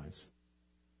very own eyes.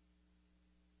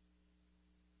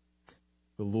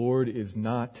 The Lord is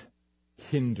not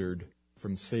hindered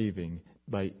from saving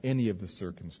by any of the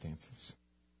circumstances.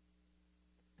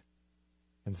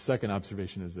 And the second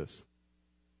observation is this.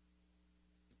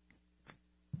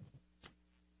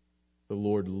 The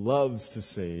Lord loves to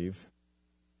save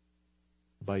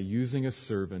by using a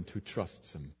servant who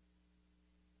trusts Him.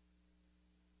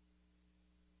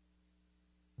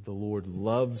 The Lord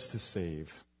loves to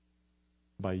save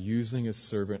by using a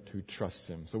servant who trusts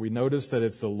Him. So we notice that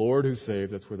it's the Lord who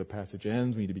saves. That's where the passage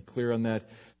ends. We need to be clear on that.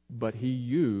 But He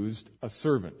used a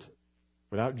servant.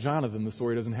 Without Jonathan, the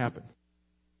story doesn't happen.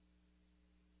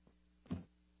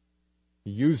 He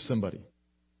used somebody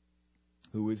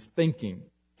who is thinking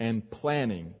and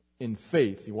planning in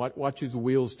faith. You watch his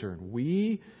wheels turn.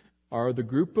 We are the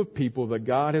group of people that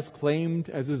God has claimed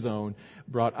as His own,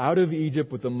 brought out of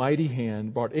Egypt with a mighty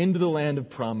hand, brought into the land of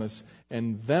promise,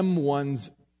 and them ones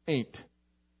ain't.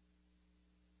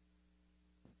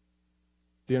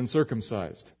 The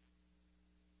uncircumcised.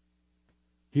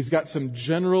 He's got some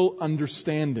general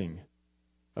understanding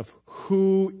of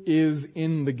who is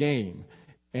in the game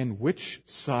and which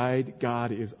side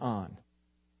God is on.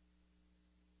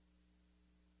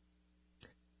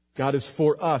 God is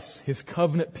for us, His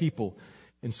covenant people,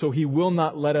 and so He will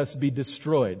not let us be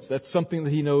destroyed. So that's something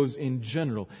that He knows in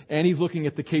general. And He's looking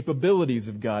at the capabilities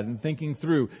of God and thinking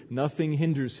through. Nothing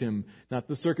hinders Him, not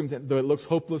the circumstance, though it looks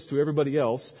hopeless to everybody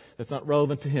else, that's not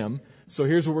relevant to Him. So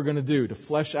here's what we're going to do to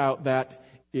flesh out that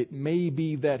it may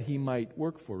be that He might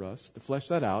work for us. To flesh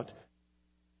that out,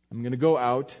 I'm going to go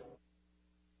out,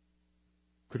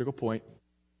 critical point,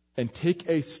 and take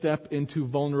a step into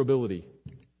vulnerability.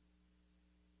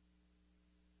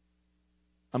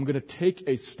 I'm going to take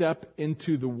a step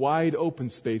into the wide open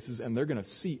spaces, and they're going to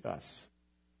see us.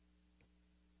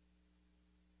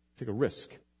 Take a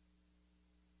risk.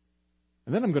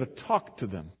 And then I'm going to talk to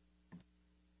them.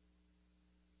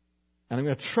 And I'm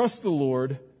going to trust the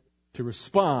Lord to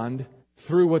respond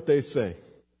through what they say.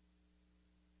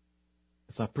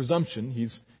 It's not presumption.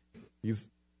 He's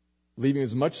leaving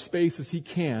as much space as He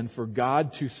can for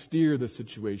God to steer the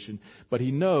situation. But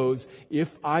He knows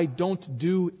if I don't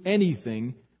do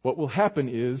anything, what will happen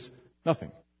is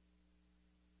nothing.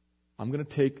 I'm going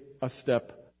to take a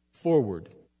step forward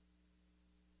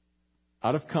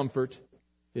out of comfort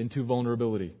into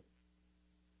vulnerability.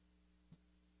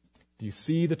 Do you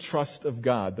see the trust of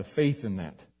God, the faith in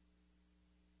that?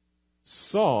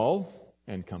 Saul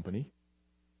and company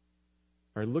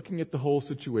are looking at the whole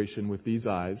situation with these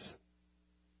eyes,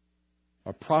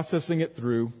 are processing it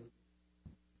through,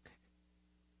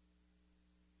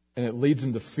 and it leads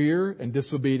them to fear and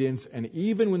disobedience. And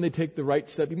even when they take the right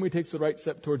step, even when he takes the right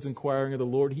step towards inquiring of the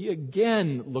Lord, he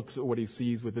again looks at what he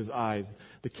sees with his eyes.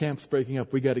 The camp's breaking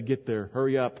up. We got to get there.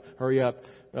 Hurry up. Hurry up.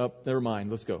 Oh, never mind.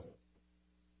 Let's go.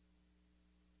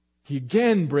 He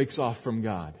again breaks off from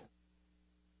God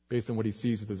based on what he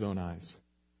sees with his own eyes.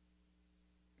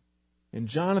 And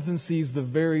Jonathan sees the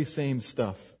very same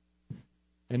stuff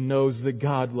and knows that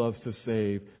God loves to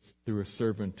save through a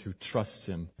servant who trusts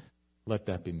Him. Let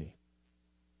that be me.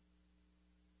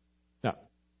 Now,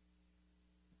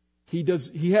 he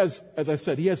has, as I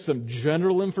said, he has some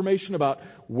general information about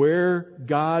where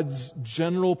God's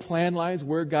general plan lies,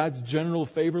 where God's general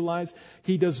favor lies.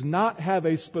 He does not have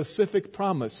a specific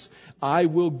promise. I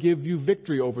will give you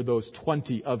victory over those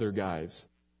 20 other guys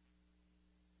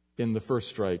in the first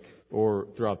strike or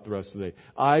throughout the rest of the day.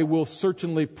 I will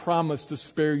certainly promise to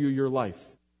spare you your life.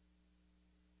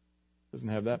 Doesn't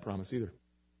have that promise either.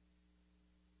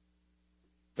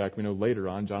 In fact, we know later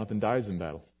on, Jonathan dies in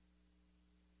battle.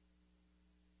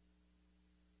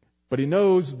 But he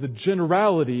knows the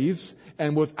generalities,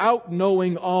 and without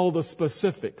knowing all the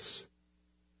specifics,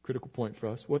 critical point for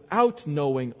us, without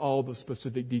knowing all the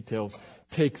specific details,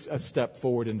 takes a step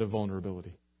forward into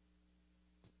vulnerability.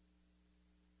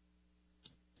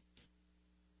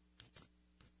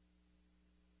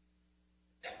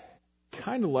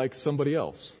 Kind of like somebody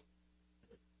else.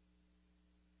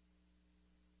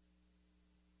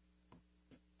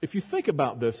 If you think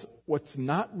about this, what's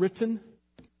not written,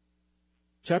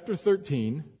 chapter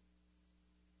 13,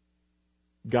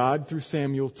 God through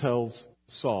Samuel tells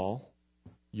Saul,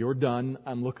 "You're done,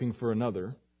 I'm looking for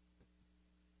another."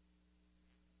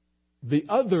 The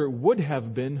other would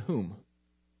have been whom?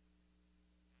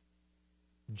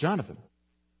 Jonathan.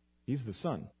 He's the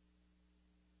son.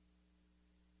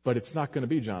 But it's not going to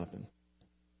be Jonathan,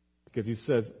 because he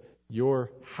says, your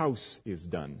house is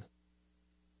done.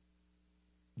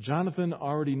 Jonathan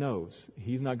already knows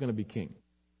he's not going to be king.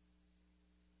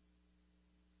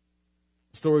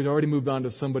 The story's already moved on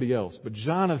to somebody else. But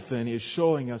Jonathan is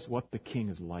showing us what the king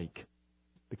is like.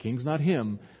 The king's not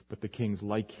him, but the king's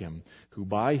like him, who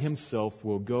by himself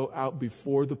will go out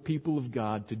before the people of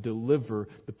God to deliver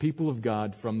the people of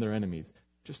God from their enemies.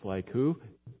 Just like who?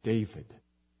 David.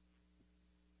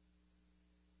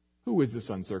 Who is this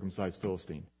uncircumcised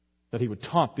Philistine, that he would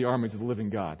taunt the armies of the living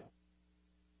God?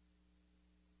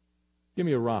 Give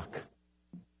me a rock,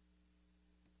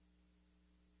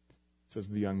 says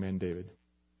the young man David.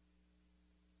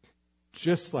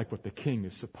 Just like what the king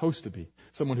is supposed to be.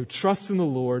 Someone who trusts in the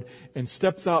Lord and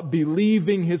steps out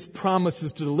believing his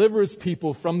promises to deliver his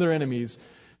people from their enemies,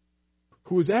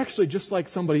 who is actually just like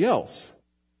somebody else.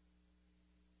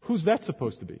 Who's that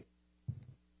supposed to be?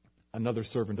 Another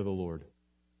servant of the Lord,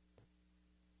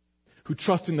 who,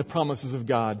 trusting the promises of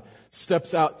God,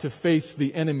 steps out to face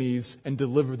the enemies and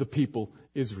deliver the people,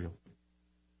 Israel.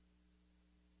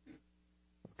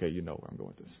 Okay, you know where I'm going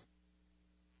with this.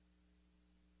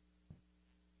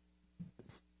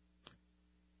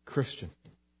 Christian,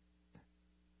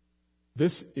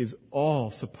 this is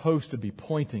all supposed to be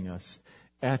pointing us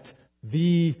at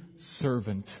the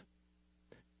servant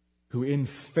who in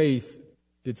faith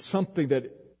did something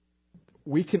that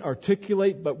we can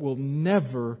articulate but will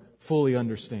never fully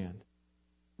understand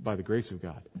by the grace of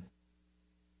God.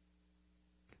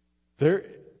 There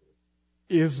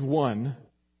is one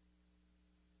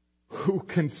who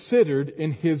considered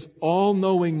in his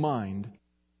all-knowing mind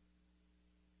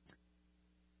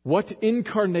what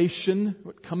incarnation,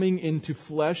 what coming into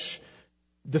flesh,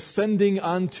 descending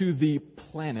onto the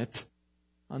planet,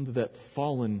 onto that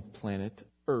fallen planet,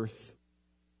 Earth,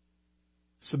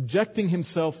 subjecting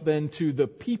himself then to the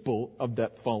people of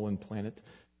that fallen planet,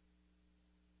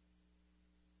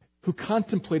 who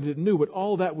contemplated and knew what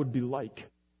all that would be like.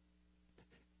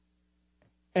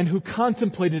 And who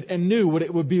contemplated and knew what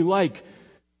it would be like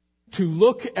to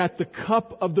look at the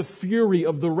cup of the fury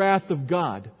of the wrath of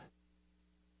God.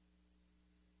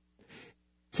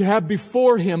 To have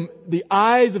before him the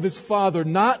eyes of his Father,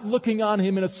 not looking on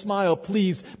him in a smile,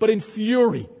 pleased, but in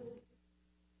fury.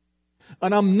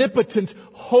 An omnipotent,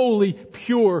 holy,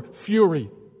 pure fury.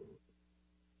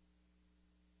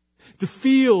 To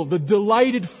feel the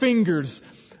delighted fingers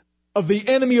of the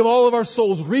enemy of all of our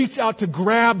souls reach out to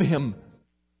grab him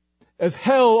as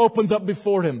hell opens up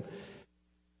before him.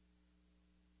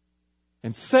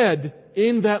 And said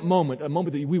in that moment, a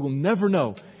moment that we will never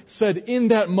know, said in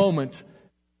that moment,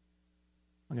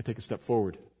 I'm going to take a step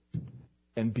forward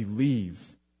and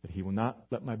believe that he will not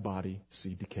let my body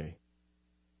see decay.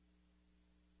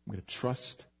 I'm going to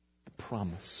trust the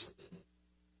promise.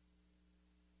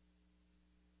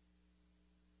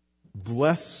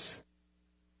 Bless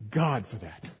God for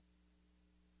that.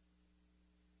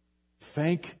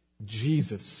 Thank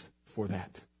Jesus for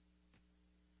that.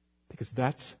 Because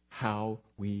that's how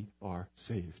we are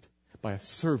saved. By a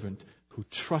servant who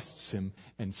trusts him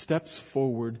and steps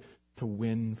forward to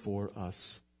win for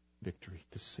us victory,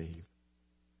 to save.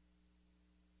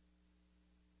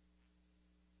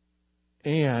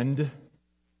 And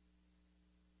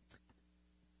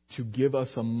to give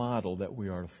us a model that we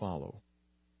are to follow.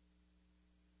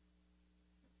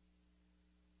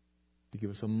 To give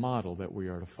us a model that we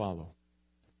are to follow.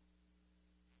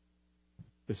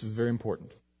 This is very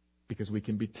important, because we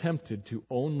can be tempted to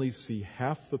only see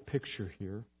half the picture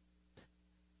here,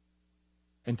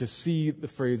 and to see the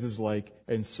phrases like,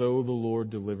 and so the Lord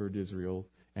delivered Israel,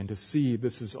 and to see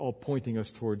this is all pointing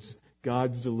us towards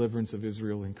God's deliverance of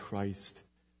Israel in Christ,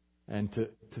 and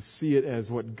to see it as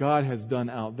what God has done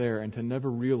out there, and to never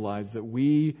realize that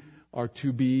we are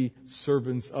to be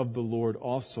servants of the Lord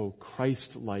also,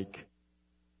 Christ-like,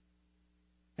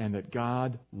 and that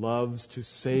God loves to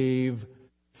save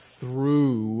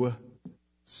through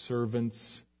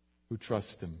servants who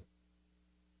trust him.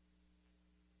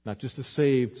 Not just to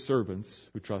save servants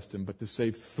who trust him, but to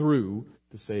save through,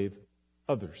 to save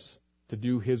others. To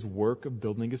do his work of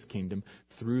building his kingdom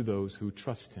through those who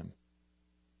trust him.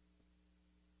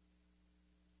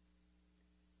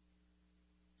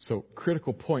 So,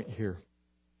 critical point here.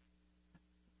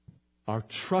 Our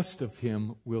trust of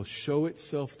him will show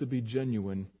itself to be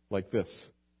genuine like this.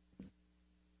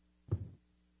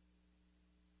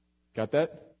 Got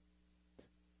that?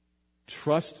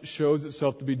 Trust shows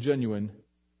itself to be genuine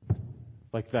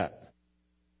like that.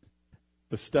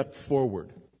 The step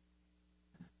forward.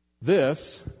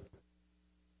 This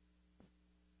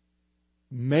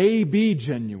may be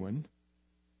genuine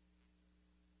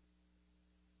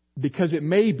because it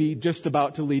may be just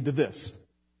about to lead to this.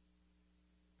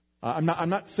 I'm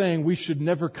not saying we should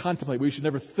never contemplate, we should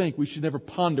never think, we should never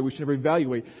ponder, we should never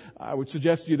evaluate. I would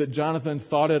suggest to you that Jonathan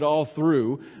thought it all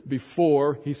through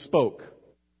before he spoke.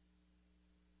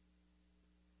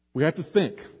 We have to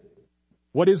think.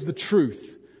 What is the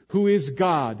truth? Who is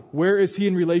God? Where is He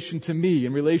in relation to me,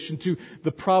 in relation to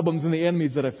the problems and the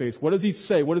enemies that I face? What does He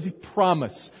say? What does He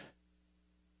promise?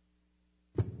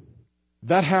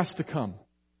 That has to come.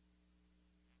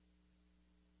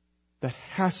 That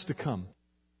has to come.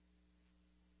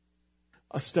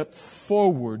 A step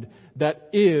forward that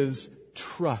is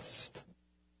trust.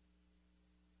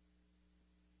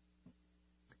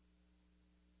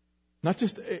 Not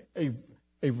just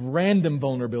a random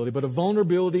vulnerability, but a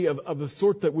vulnerability of the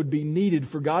sort that would be needed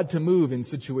for God to move in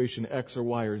situation X or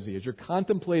Y or Z. As you're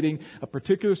contemplating a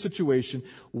particular situation,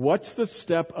 what's the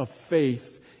step of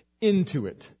faith into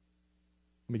it?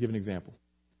 Let me give an example.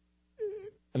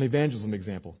 An evangelism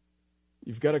example.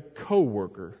 You've got a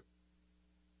coworker.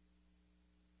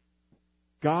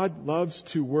 God loves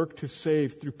to work to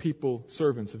save through people,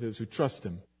 servants of His who trust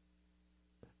Him.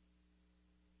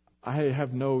 I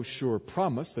have no sure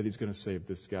promise that He's going to save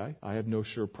this guy. I have no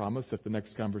sure promise that the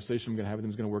next conversation I'm going to have with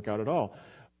him is going to work out at all.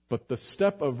 But the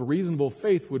step of reasonable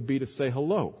faith would be to say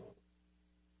hello,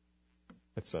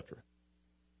 etc.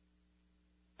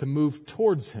 To move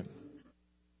towards him.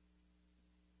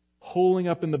 Holding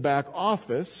up in the back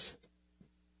office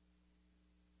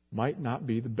might not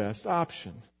be the best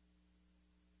option.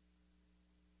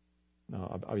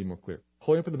 No, I'll be more clear.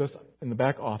 Holding up in the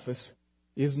back office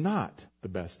is not the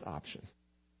best option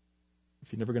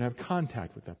if you're never going to have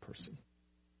contact with that person.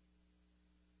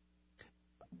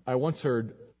 I once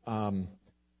heard,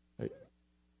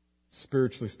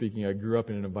 spiritually speaking, I grew up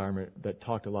in an environment that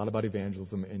talked a lot about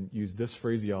evangelism and used this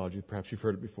phraseology, perhaps you've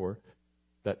heard it before,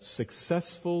 that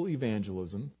successful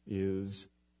evangelism is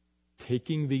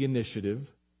taking the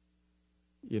initiative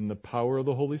in the power of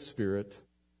the Holy Spirit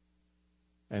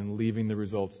and leaving the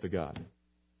results to God.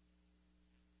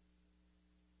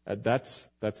 That's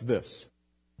this.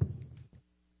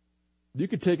 You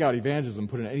could take out evangelism and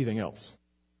put in anything else.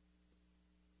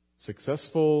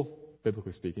 Successful,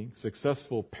 biblically speaking,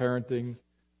 successful parenting,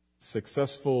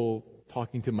 successful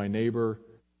talking to my neighbor,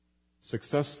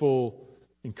 successful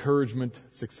encouragement,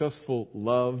 successful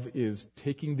love is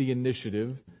taking the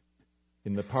initiative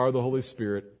in the power of the Holy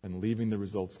Spirit and leaving the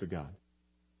results to God.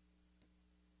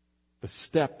 The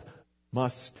step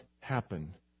must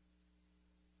happen.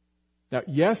 Now,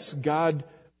 yes, God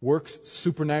works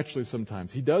supernaturally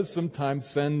sometimes. He does sometimes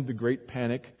send the great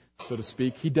panic, so to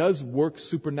speak. He does work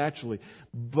supernaturally.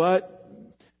 But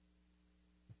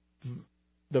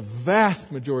the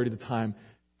vast majority of the time,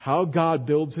 how God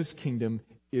builds His kingdom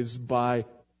is by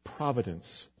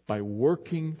providence, by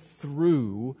working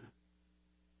through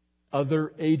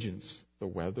other agents, the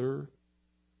weather,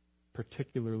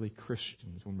 particularly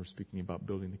Christians when we're speaking about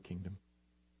building the kingdom,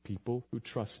 people who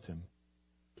trust Him.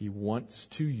 He wants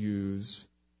to use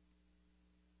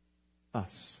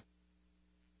us.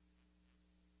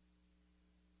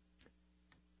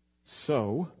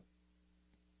 So,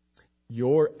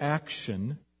 your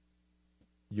action,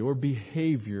 your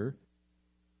behavior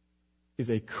is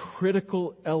a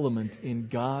critical element in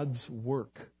God's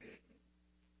work.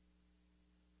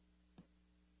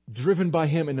 Driven by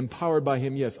Him and empowered by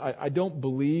Him, yes. I don't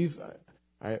believe,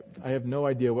 I have no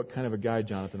idea what kind of a guy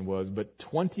Jonathan was, but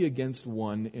 20 against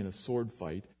 1 in a sword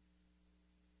fight,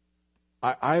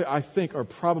 I think are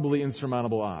probably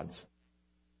insurmountable odds.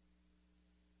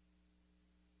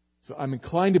 So I'm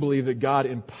inclined to believe that God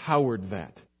empowered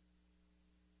that.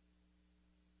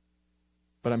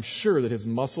 But I'm sure that His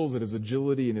muscles, that His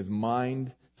agility, and His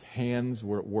mind, His hands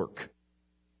were at work.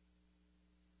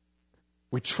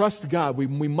 We trust God.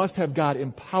 We must have God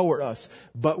empower us,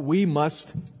 but we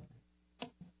must,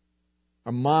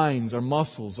 our minds, our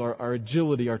muscles, our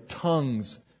agility, our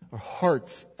tongues, our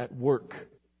hearts at work.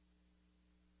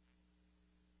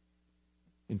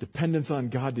 In dependence on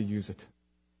God to use it.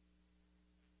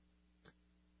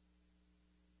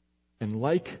 And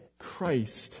like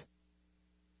Christ,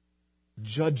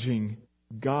 judging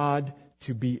God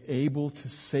to be able to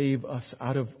save us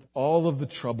out of all of the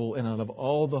trouble and out of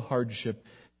all the hardship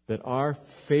that our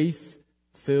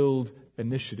faith-filled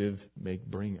initiative may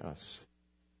bring us.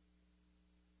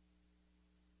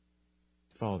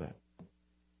 Follow that.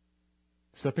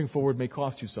 Stepping forward may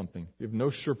cost you something. You have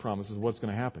no sure promises of what's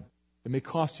going to happen. It may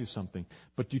cost you something,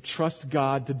 but you trust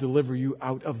God to deliver you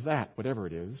out of that, whatever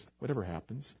it is, whatever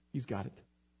happens. He's got it.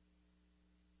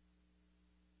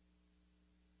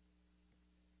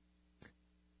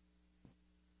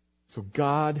 So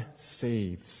God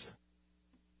saves.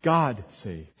 God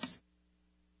saves.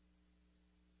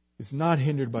 Is not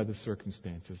hindered by the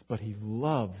circumstances, but He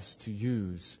loves to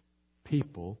use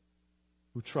people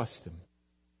who trust Him.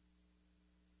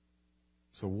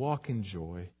 So walk in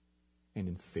joy and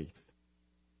in faith.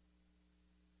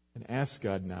 And ask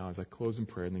God now, as I close in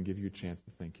prayer and then give you a chance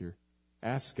to think here,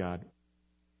 ask God,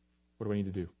 what do I need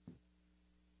to do?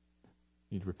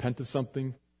 You need to repent of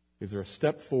something? Is there a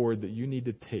step forward that you need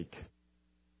to take?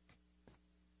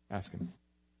 Ask Him.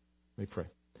 Let me pray.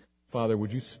 Father,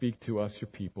 would you speak to us, your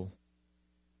people?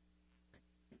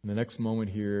 In the next moment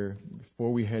here,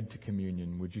 before we head to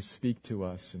communion, would you speak to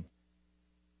us and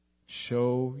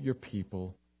show your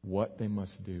people what they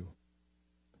must do?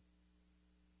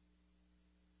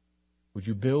 Would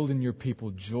you build in your people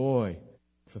joy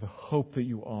for the hope that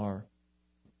you are?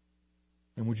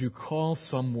 And would you call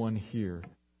someone here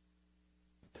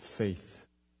to faith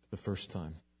for the first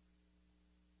time?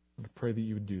 I pray that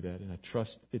you would do that, and I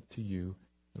trust it to you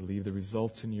and leave the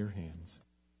results in your hands.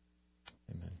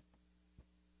 Amen.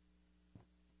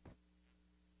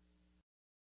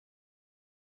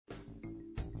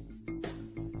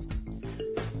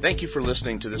 Thank you for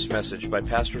listening to this message by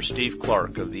Pastor Steve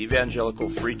Clark of the Evangelical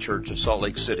Free Church of Salt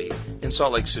Lake City in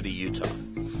Salt Lake City, Utah.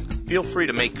 Feel free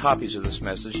to make copies of this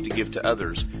message to give to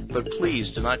others, but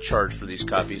please do not charge for these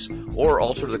copies or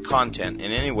alter the content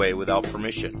in any way without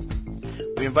permission.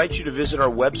 We invite you to visit our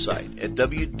website at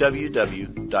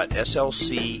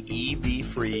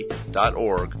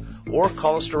www.slcevfree.org or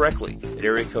call us directly at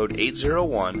area code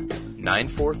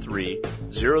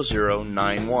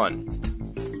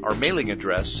 801-943-0091. Our mailing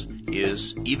address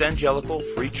is Evangelical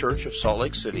Free Church of Salt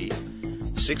Lake City,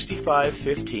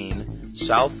 6515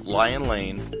 South Lion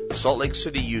Lane, Salt Lake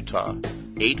City, Utah,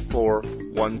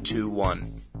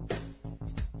 84121.